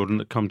with the children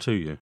that come to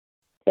you?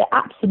 There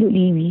are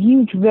absolutely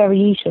huge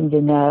variations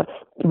in the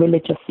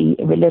religiosity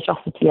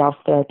of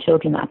the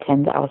children that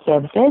attend our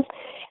services.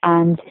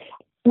 And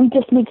we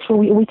just make sure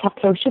we always have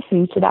kosher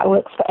food, so that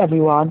works for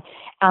everyone.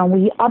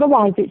 And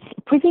otherwise it's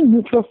pretty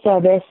neutral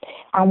service,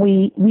 and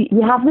we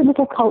have the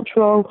little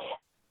cultural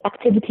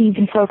activities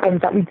and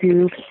programs that we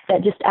do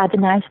that just add a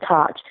nice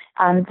touch.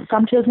 And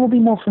some children will be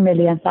more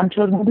familiar and some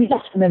children will be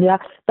less familiar,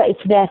 but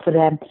it's there for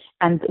them.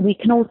 And we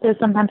can also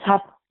sometimes have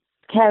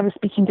carers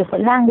speaking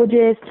different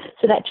languages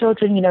so that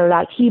children,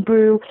 like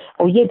Hebrew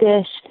or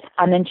Yiddish,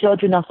 and then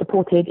children are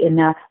supported in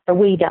a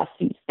way that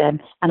suits them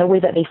and a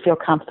way that they feel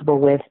comfortable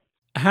with.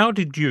 How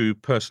did you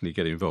personally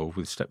get involved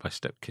with Step by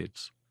Step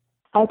Kids?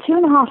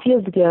 2.5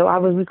 years ago, I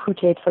was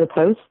recruited for the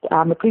post.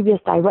 The previous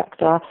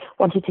director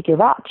wanted to give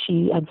up.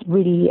 She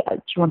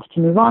wanted to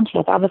move on. She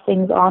had other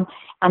things on,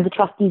 and the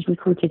trustees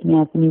recruited me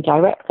as the new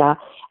director.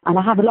 And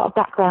I have a lot of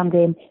background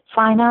in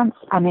finance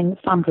and in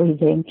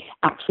fundraising,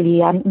 actually,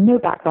 and no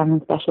background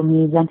in special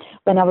needs. And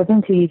when I was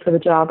interviewed for the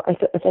job, I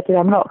said to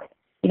them, look,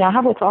 I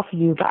have what to offer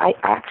you, but I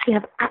actually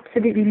have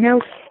absolutely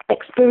no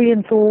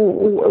experience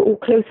or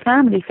close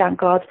family, thank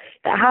God,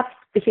 that have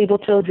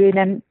disabled children,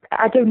 and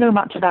I don't know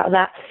much about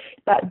that.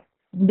 But,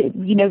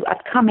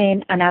 I've come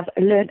in and I've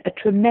learned a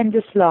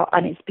tremendous lot,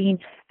 and it's been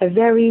a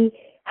very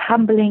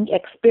humbling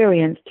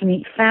experience to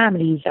meet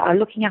families that are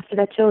looking after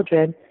their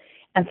children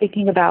and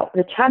thinking about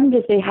the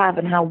challenges they have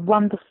and how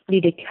wonderfully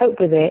they cope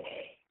with it.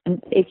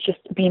 And it's just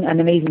been an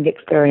amazing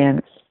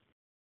experience.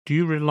 Do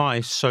you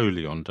rely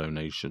solely on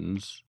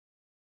donations?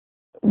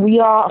 We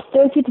are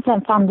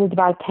 30% funded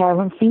by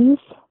parent fees.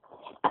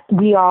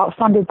 We are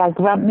funded by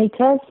grant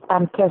makers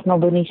and personal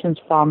donations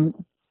from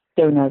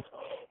donors.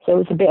 So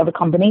it's a bit of a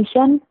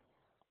combination.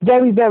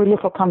 Very, very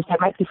little comes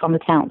directly from the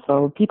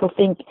council. People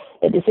think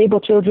that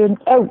disabled children,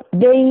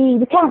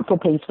 the council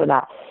pays for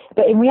that.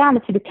 But in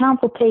reality, the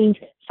council pays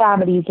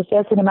families a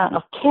certain amount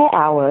of care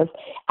hours,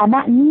 and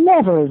that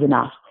never is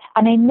enough.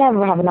 And they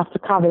never have enough to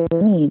cover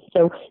their needs.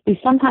 So we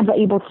sometimes are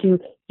able to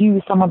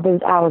use some of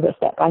those hours at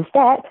step by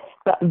step,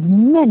 but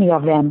many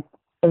of them,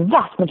 the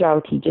vast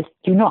majority, just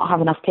do not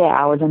have enough care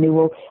hours, and they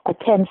will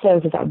attend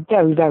services at a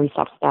very, very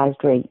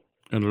subsidised rate.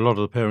 And a lot of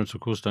the parents, of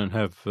course, don't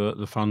have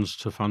the funds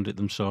to fund it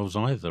themselves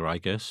either, I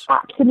guess.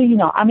 Absolutely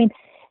not. I mean,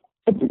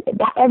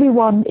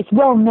 everyone, it's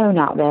well known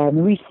out there, and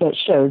the research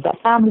shows that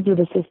families with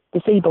a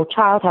disabled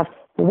child have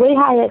way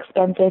higher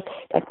expenses,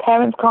 that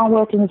parents can't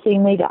work in the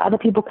same way that other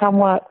people can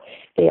work.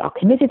 They are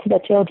committed to their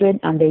children,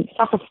 and they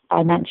suffer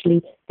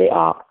financially. It's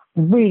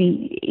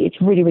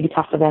really, really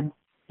tough for them.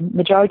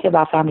 Majority of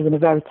our families are in a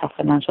very tough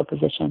financial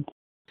position.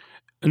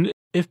 And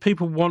if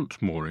people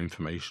want more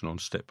information on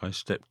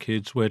Step-by-Step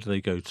Kids, where do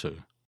they go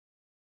to?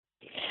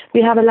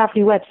 We have a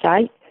lovely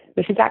website,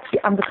 which is actually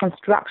under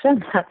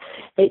construction.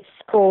 It's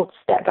called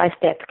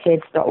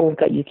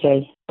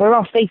stepbystepkids.org.uk. We're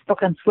on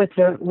Facebook and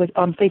Twitter,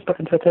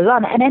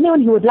 and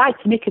anyone who would like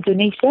to make a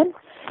donation,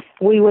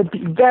 we would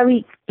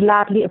very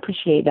gladly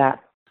appreciate that.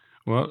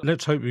 Well,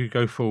 let's hope you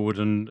go forward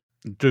and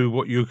do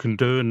what you can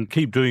do and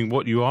keep doing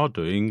what you are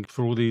doing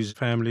for all these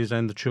families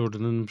and the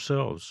children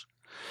themselves.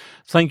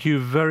 Thank you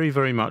very,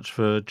 very much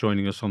for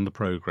joining us on the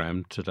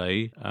programme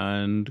today,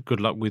 and good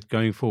luck with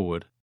going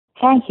forward.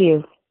 Thank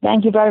you.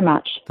 Thank you very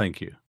much.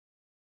 Thank you.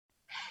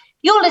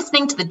 You're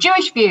listening to the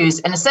Jewish Views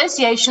in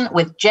association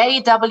with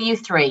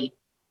JW3.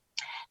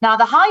 Now,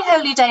 the High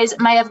Holy Days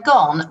may have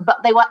gone,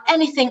 but they were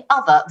anything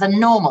other than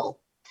normal.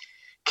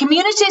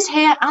 Communities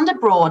here and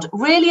abroad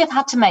really have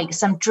had to make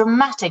some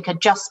dramatic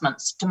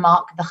adjustments to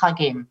mark the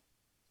Chagim.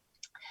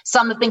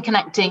 Some have been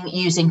connecting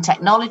using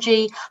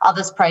technology,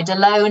 others prayed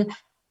alone.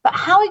 But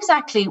how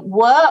exactly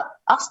were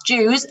us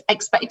Jews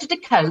expected to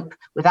cope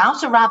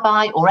without a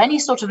rabbi or any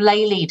sort of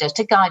lay leader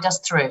to guide us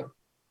through?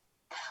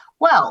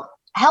 Well,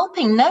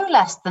 helping no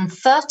less than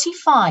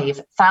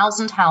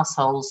 35,000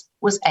 households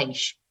was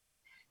Aish.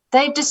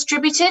 They've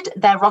distributed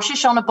their Rosh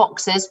Hashana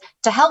boxes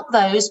to help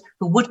those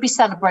who would be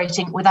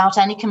celebrating without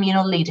any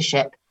communal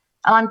leadership.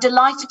 And I'm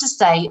delighted to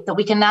say that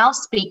we can now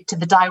speak to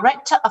the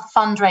Director of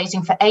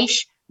Fundraising for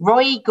Aish,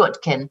 Royi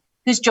Gutkin,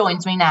 who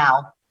joins me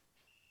now.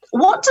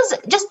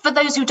 Just for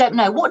those who don't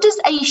know, what does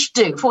Aish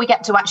do, before we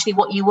get to actually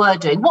what you were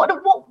doing, what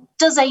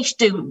does Aish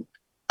do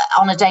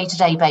on a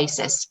day-to-day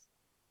basis?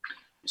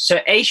 So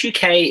Aish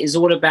UK is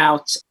all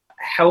about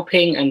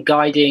helping and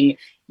guiding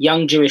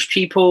young Jewish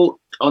people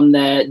on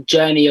their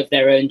journey of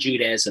their own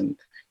Judaism.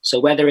 So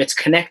whether it's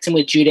connecting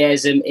with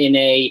Judaism in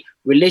a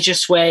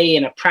religious way,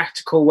 in a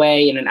practical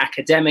way, in an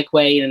academic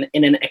way, in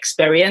an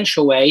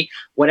experiential way,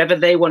 whatever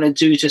they want to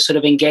do to sort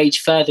of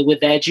engage further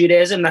with their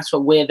Judaism, that's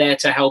what we're there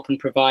to help and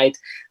provide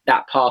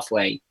that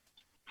pathway.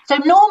 So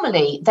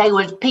normally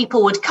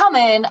people would come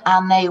in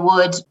and they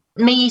would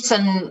meet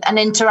and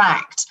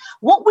interact.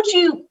 What would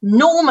you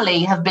normally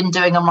have been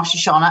doing on Rosh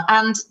Hashana,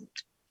 and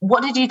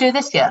what did you do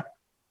this year?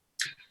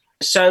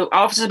 So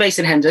our office is based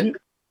in Hendon,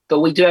 but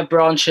we do have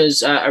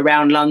branches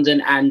around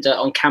London and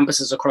on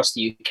campuses across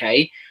the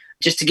UK.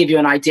 Just to give you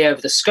an idea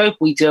of the scope,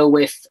 we deal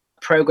with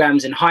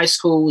programs in high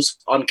schools,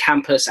 on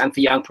campus, and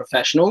for young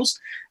professionals.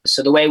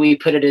 So the way we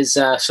put it is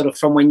sort of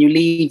from when you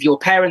leave your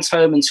parents'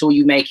 home until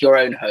you make your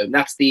own home.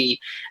 That's the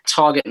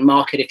target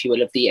market, if you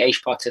will, of the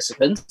Aish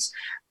participants.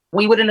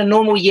 We would in a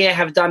normal year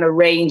have done a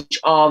range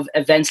of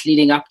events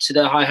leading up to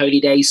the High Holy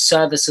Days,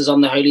 services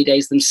on the Holy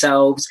Days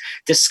themselves,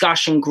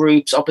 discussion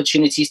groups,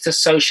 opportunities to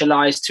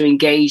socialize, to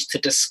engage, to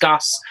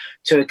discuss,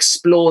 to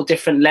explore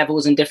different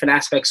levels and different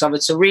aspects of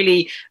it. So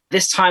really,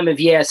 this time of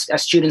year,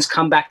 as students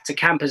come back to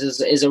campus,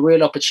 is a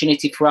real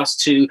opportunity for us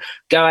to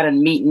go out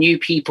and meet new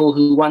people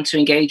who want to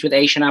engage with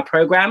Aish in our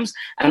programs,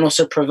 and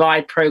also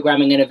provide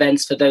programming and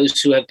events for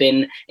those who have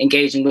been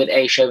engaging with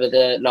Aish over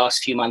the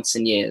last few months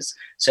and years.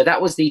 So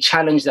that was the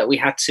challenge that we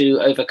had to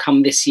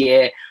overcome this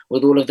year,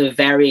 with all of the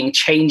varying,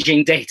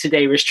 changing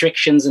day-to-day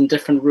restrictions and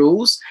different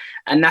rules.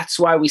 And that's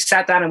why we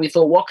sat down and we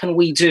thought, what can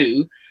we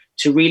do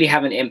to really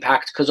have an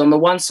impact? Because on the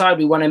one side,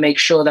 we want to make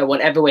sure that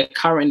whatever we're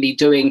currently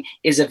doing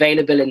is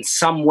available in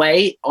some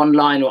way,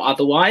 online or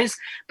otherwise.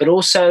 But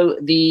also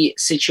the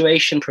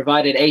situation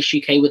provided Aish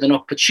UK with an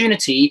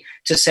opportunity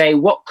to say,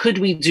 what could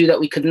we do that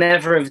we could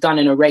never have done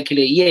in a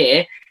regular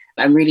year?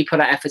 and really put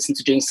our efforts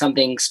into doing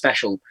something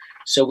special.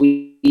 So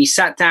we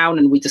sat down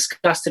and we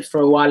discussed it for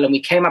a while, and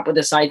we came up with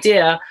this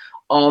idea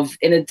of,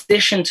 in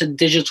addition to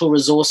digital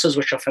resources,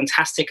 which are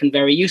fantastic and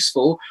very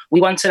useful,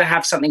 we wanted to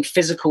have something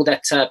physical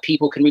that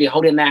people can really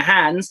hold in their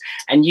hands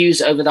and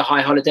use over the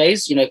high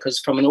holidays, because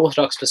from an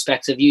Orthodox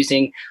perspective,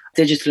 using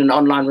digital and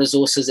online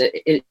resources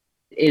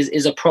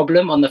is a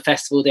problem on the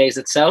festival days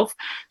itself.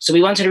 So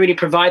we wanted to really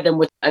provide them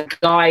with a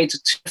guide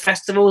to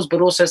festivals,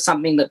 but also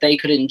something that they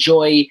could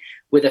enjoy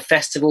with a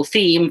festival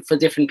theme for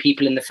different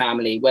people in the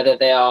family, whether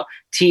they are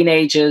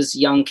teenagers,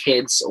 young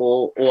kids,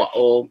 or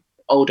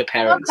older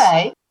parents.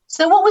 Okay.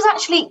 So what was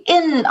actually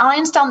in? I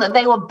understand that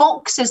they were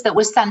boxes that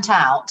were sent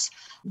out.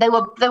 They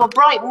were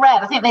bright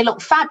red. I think they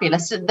looked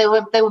fabulous. They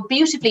were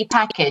beautifully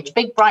packaged,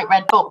 big bright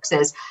red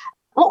boxes.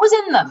 What was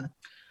in them?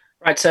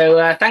 Right.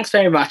 So thanks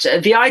very much.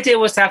 The idea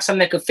was to have something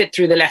that could fit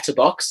through the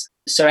letterbox.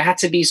 So it had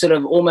to be sort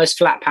of almost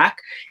flat pack.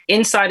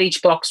 Inside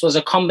each box was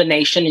a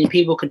combination, and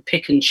people could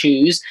pick and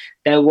choose.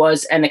 There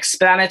was an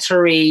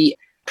explanatory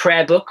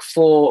prayer book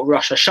for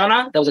Rosh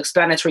Hashana. There was an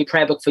explanatory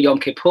prayer book for Yom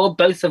Kippur,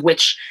 both of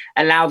which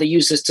allow the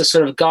users to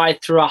sort of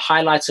guide through our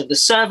highlights of the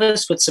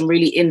service with some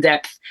really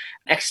in-depth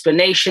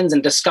explanations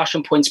and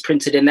discussion points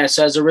printed in there.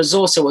 So as a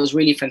resource, it was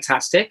really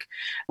fantastic.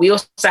 We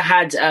also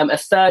had a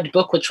third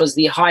book, which was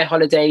the High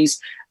Holidays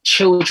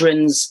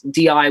Children's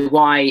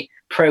DIY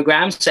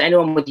program. So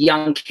anyone with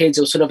young kids,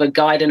 or sort of a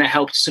guide and a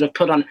help to sort of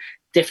put on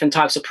different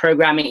types of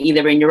programming,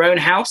 either in your own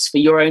house for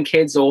your own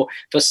kids or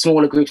for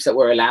smaller groups that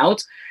were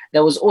allowed.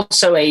 There was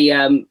also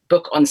a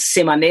book on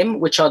simanim,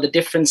 which are the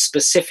different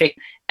specific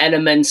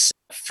elements,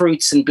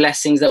 fruits and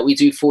blessings that we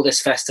do for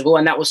this festival.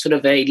 And that was sort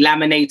of a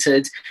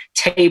laminated,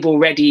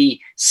 table-ready,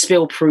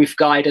 spill-proof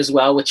guide as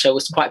well, which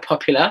was quite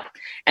popular.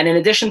 And in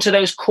addition to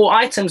those core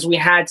items, we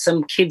had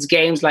some kids'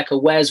 games like a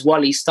Where's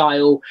Wally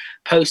style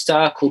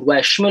poster called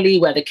Where's Shmuley,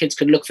 where the kids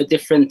could look for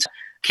different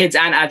kids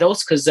and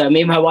adults, because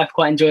me and my wife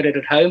quite enjoyed it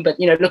at home, but,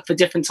 look for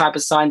different type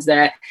of signs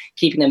there,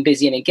 keeping them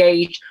busy and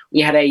engaged. We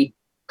had a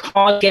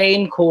card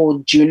game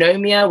called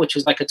Junomia, which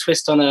was like a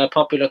twist on a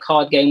popular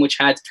card game, which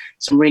had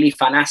some really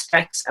fun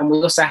aspects. And we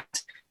also had,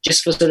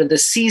 just for sort of the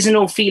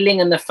seasonal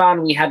feeling and the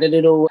fun, we had a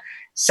little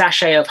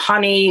sachet of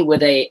honey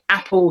with a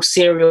apple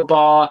cereal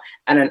bar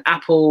and an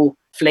apple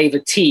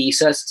flavored tea.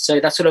 So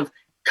that sort of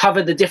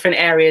covered the different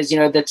areas,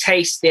 the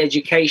taste, the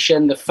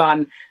education, the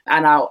fun,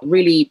 and I'm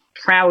really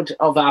proud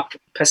of our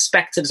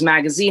Perspectives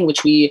magazine,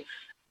 which we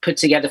put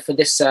together for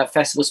this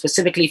festival,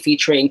 specifically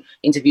featuring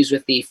interviews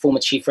with the former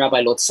Chief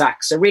Rabbi Lord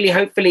Sachs. So really,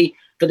 hopefully,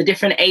 for the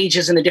different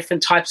ages and the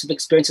different types of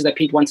experiences that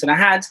people wanted to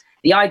have,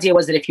 the idea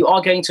was that if you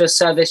are going to a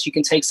service, you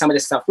can take some of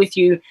this stuff with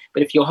you.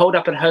 But if you're holed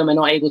up at home and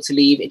not able to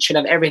leave, it should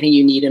have everything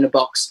you need in a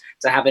box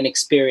to have an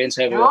experience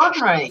over.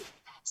 Right.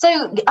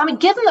 So, I mean,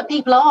 given that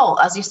people are,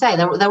 as you say,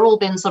 they're all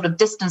been sort of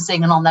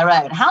distancing and on their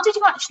own, how did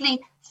you actually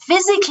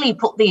physically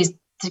put these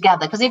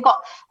together? Because you've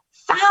got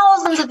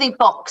thousands of these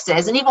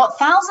boxes and you've got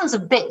thousands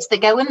of bits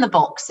that go in the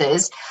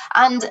boxes,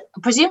 and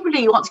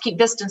presumably you want to keep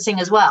distancing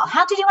as well.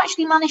 How did you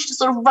actually manage to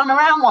sort of run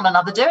around one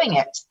another doing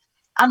it?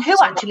 And who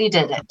actually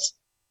did it?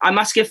 I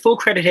must give full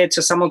credit here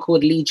to someone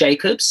called Lee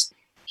Jacobs.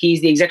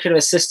 He's the executive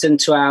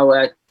assistant to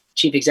our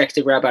Chief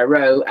Executive Rabbi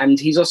Rowe, and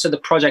he's also the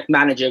project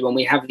manager when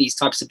we have these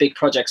types of big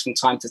projects from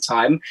time to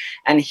time.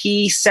 And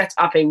he set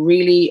up a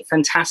really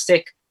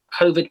fantastic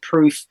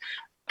COVID-proof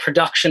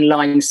production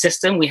line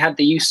system. We had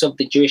the use of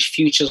the Jewish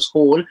Futures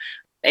Hall.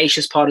 Aish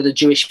is part of the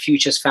Jewish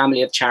Futures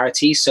family of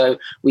charities, so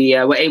we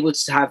were able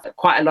to have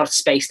quite a lot of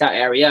spaced out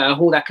area, a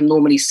hall that can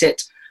normally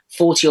sit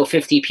 40 or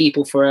 50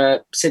 people for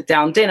a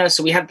sit-down dinner.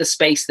 So we had the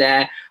space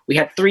there. We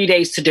had 3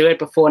 days to do it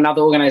before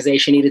another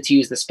organization needed to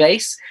use the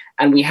space.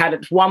 And we had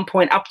at one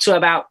point up to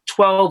about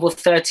 12 or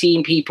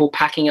 13 people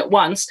packing at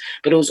once,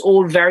 but it was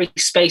all very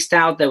spaced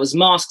out. There was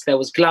masks, there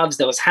was gloves,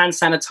 there was hand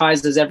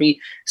sanitizers every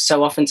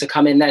so often to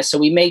come in there. So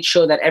we made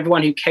sure that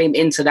everyone who came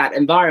into that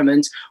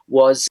environment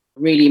was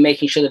really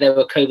making sure that they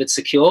were COVID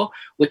secure,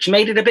 which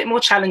made it a bit more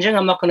challenging,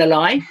 I'm not going to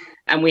lie.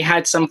 And we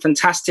had some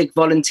fantastic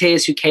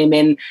volunteers who came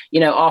in,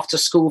 after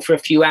school for a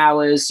few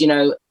hours,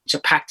 to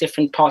pack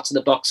different parts of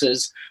the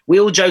boxes. We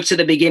all joked at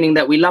the beginning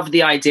that we loved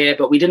the idea,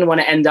 but we didn't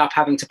want to end up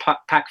having to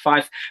pack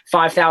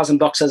 5,000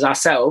 boxes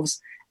ourselves.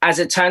 As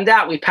it turned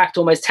out, we packed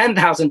almost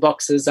 10,000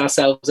 boxes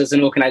ourselves as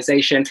an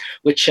organization,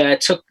 which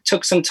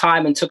took some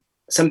time and took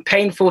some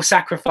painful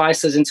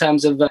sacrifices in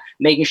terms of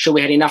making sure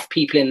we had enough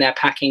people in there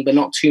packing, but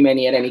not too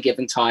many at any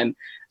given time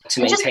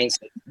to maintain.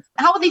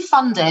 How were they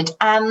funded,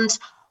 and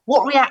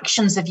what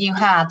reactions have you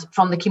had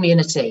from the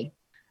community?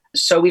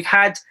 So we've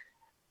had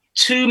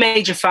two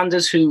major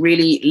funders who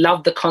really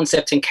loved the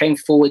concept and came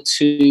forward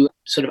to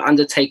sort of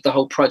undertake the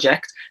whole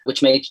project,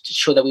 which made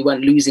sure that we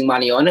weren't losing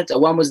money on it.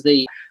 One was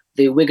the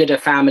Wigger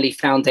Family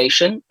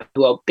Foundation,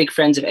 who are big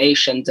friends of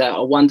Aish and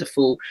are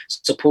wonderful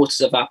supporters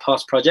of our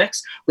past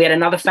projects. We had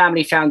another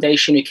family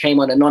foundation who came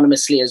on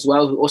anonymously as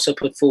well, who also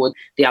put forward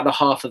the other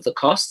half of the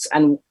costs.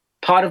 And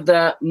part of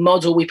the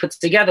model we put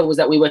together was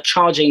that we were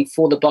charging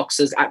for the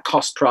boxes at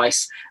cost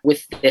price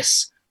with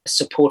this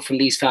support from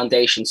these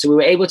foundations. So we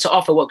were able to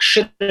offer what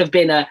should have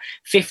been a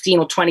 15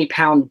 or 20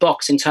 pound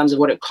box in terms of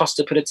what it cost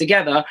to put it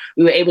together.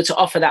 We were able to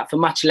offer that for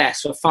much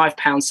less, for £5,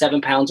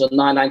 £7, or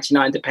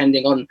 £9.99,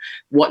 depending on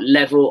what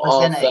level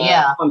of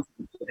content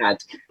we had.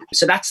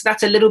 So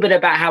that's a little bit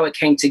about how it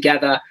came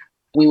together.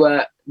 We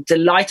were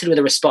delighted with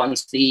the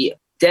response, the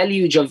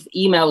deluge of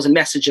emails and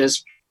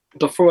messages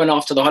before and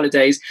after the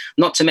holidays,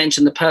 not to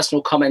mention the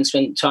personal comments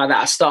that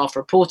our staff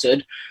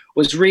reported,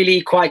 was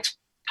really quite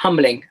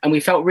humbling. And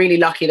we felt really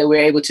lucky that we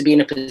were able to be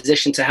in a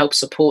position to help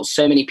support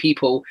so many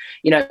people.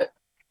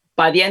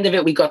 By the end of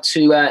it, we got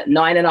to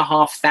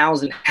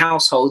 9,500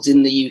 households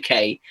in the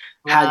UK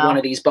had one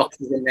of these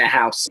boxes in their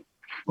house,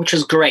 which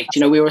was great.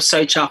 We were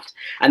so chuffed.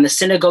 And the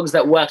synagogues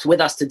that worked with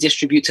us to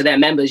distribute to their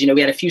members,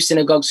 we had a few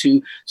synagogues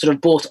who sort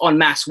of bought en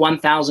masse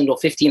 1,000 or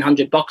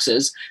 1,500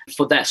 boxes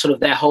for their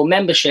their whole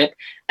membership.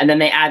 And then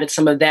they added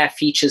some of their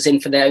features in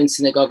for their own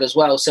synagogue as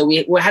well. So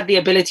we had the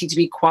ability to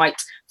be quite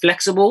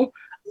flexible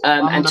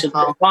and to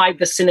provide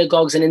the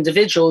synagogues and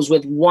individuals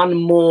with one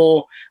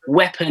more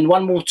weapon,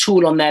 one more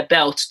tool on their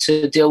belt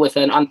to deal with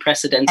an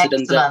unprecedented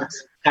and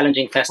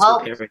challenging festival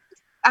period.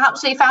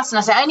 Absolutely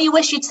fascinating. I only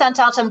wish you'd sent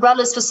out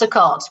umbrellas for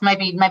Sukkot.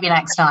 Maybe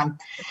next time.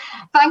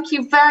 Thank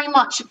you very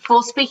much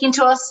for speaking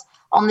to us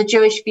on the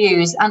Jewish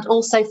Views, and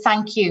also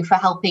thank you for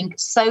helping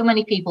so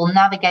many people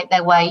navigate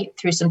their way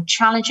through some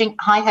challenging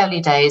high holy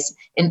days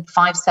in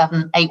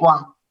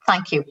 5781.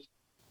 Thank you.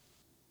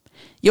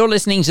 You're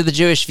listening to the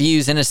Jewish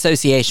Views in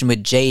association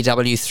with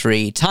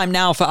JW3. Time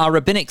now for our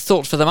Rabbinic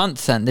Thought for the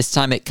month, and this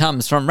time it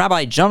comes from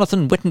Rabbi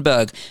Jonathan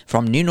Wittenberg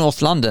from New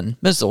North London,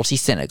 Masorti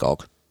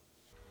Synagogue.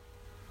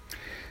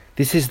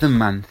 This is the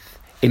month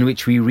in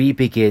which we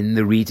re-begin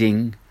the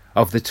reading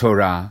of the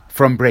Torah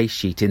from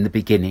Breshit in the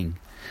beginning.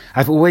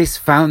 I've always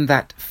found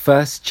that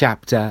first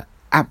chapter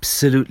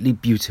absolutely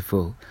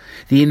beautiful.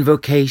 The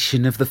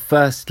invocation of the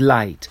first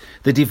light,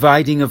 the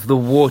dividing of the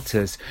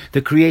waters,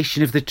 the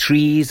creation of the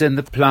trees and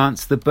the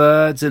plants, the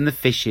birds and the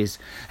fishes,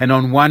 and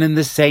on one and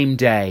the same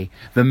day,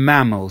 the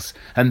mammals,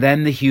 and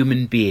then the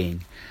human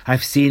being.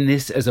 I've seen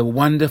this as a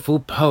wonderful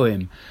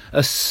poem,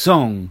 a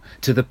song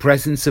to the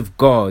presence of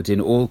God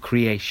in all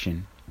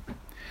creation.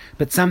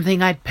 But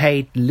something I'd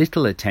paid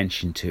little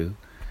attention to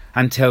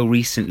until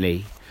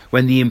recently,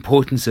 when the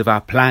importance of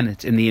our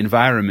planet and the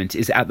environment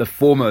is at the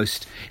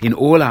foremost in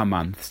all our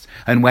months,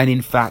 and when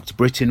in fact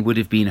Britain would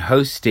have been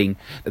hosting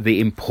the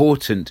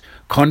important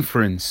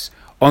conference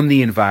on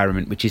the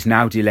environment, which is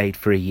now delayed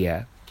for a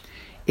year,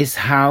 is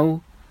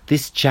how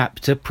this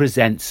chapter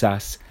presents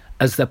us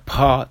as the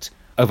part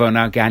of an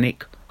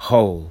organic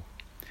whole.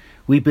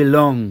 We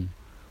belong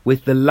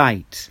with the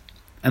light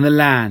and the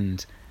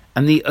land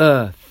and the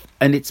earth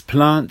and its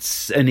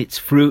plants and its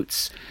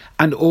fruits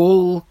and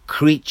all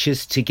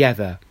creatures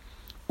together.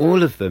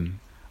 All of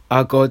them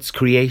are God's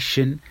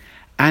creation,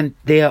 and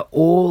they are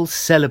all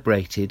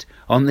celebrated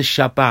on the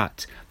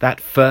Shabbat,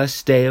 that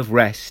first day of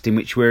rest in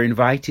which we're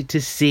invited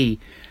to see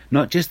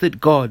not just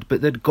that God,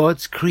 but that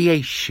God's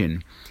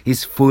creation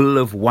is full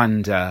of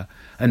wonder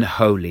and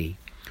holy.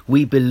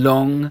 We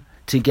belong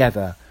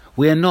together.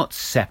 We are not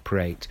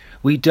separate.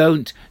 We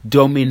don't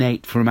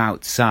dominate from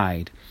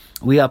outside.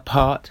 We are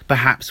part,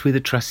 perhaps with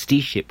a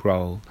trusteeship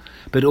role,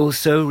 but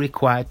also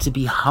required to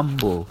be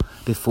humble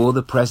before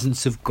the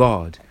presence of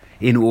God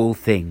in all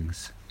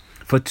things.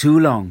 For too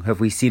long have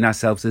we seen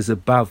ourselves as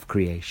above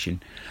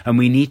creation, and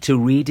we need to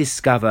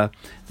rediscover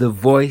the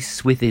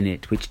voice within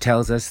it which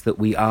tells us that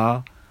we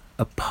are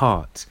a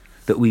part,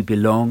 that we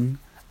belong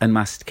and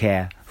must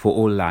care for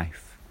all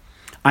life.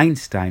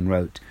 Einstein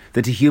wrote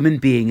that a human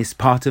being is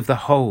part of the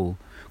whole,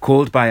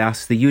 called by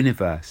us the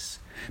universe,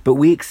 but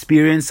we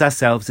experience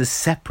ourselves as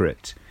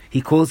separate.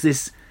 He calls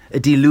this a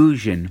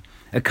delusion,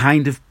 a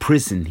kind of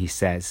prison, he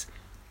says.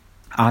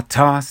 Our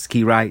task,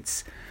 he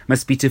writes,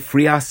 must be to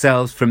free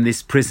ourselves from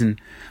this prison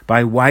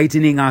by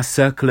widening our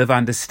circle of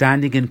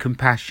understanding and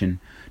compassion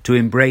to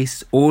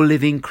embrace all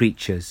living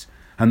creatures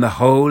and the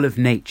whole of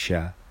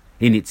nature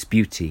in its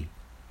beauty.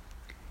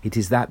 It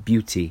is that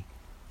beauty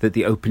that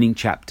the opening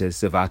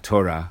chapters of our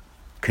Torah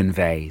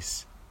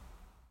conveys.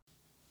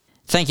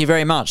 Thank you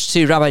very much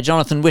to Rabbi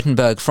Jonathan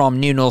Wittenberg from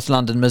New North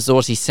London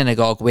Masorti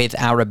Synagogue with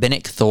our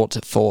Rabbinic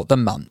Thought for the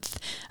month.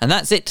 And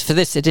that's it for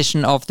this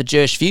edition of The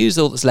Jewish Views.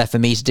 All that's left for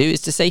me to do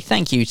is to say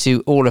thank you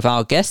to all of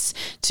our guests,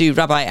 to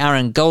Rabbi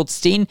Aaron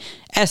Goldstein,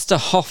 Esther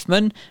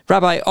Hoffman,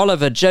 Rabbi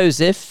Oliver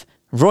Joseph,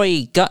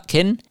 Royi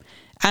Gutkin,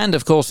 and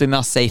of course we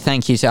must say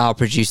thank you to our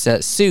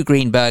producer Sue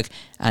Greenberg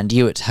and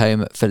you at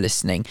home for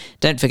listening.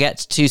 Don't forget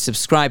to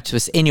subscribe to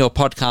us in your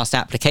podcast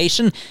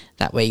application.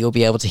 That way you'll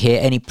be able to hear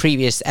any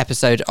previous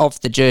episode of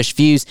The Jewish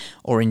Views,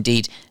 or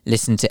indeed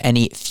listen to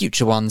any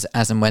future ones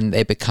as and when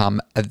they become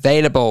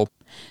available.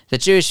 The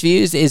Jewish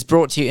Views is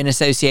brought to you in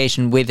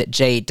association with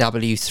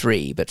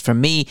JW3. But from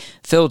me,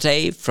 Phil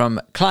Dave,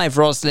 from Clive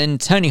Roslin,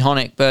 Tony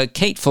Honigberg,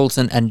 Kate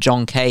Fulton and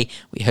John Kay,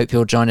 we hope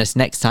you'll join us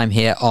next time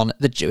here on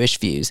The Jewish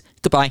Views.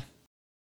 Goodbye.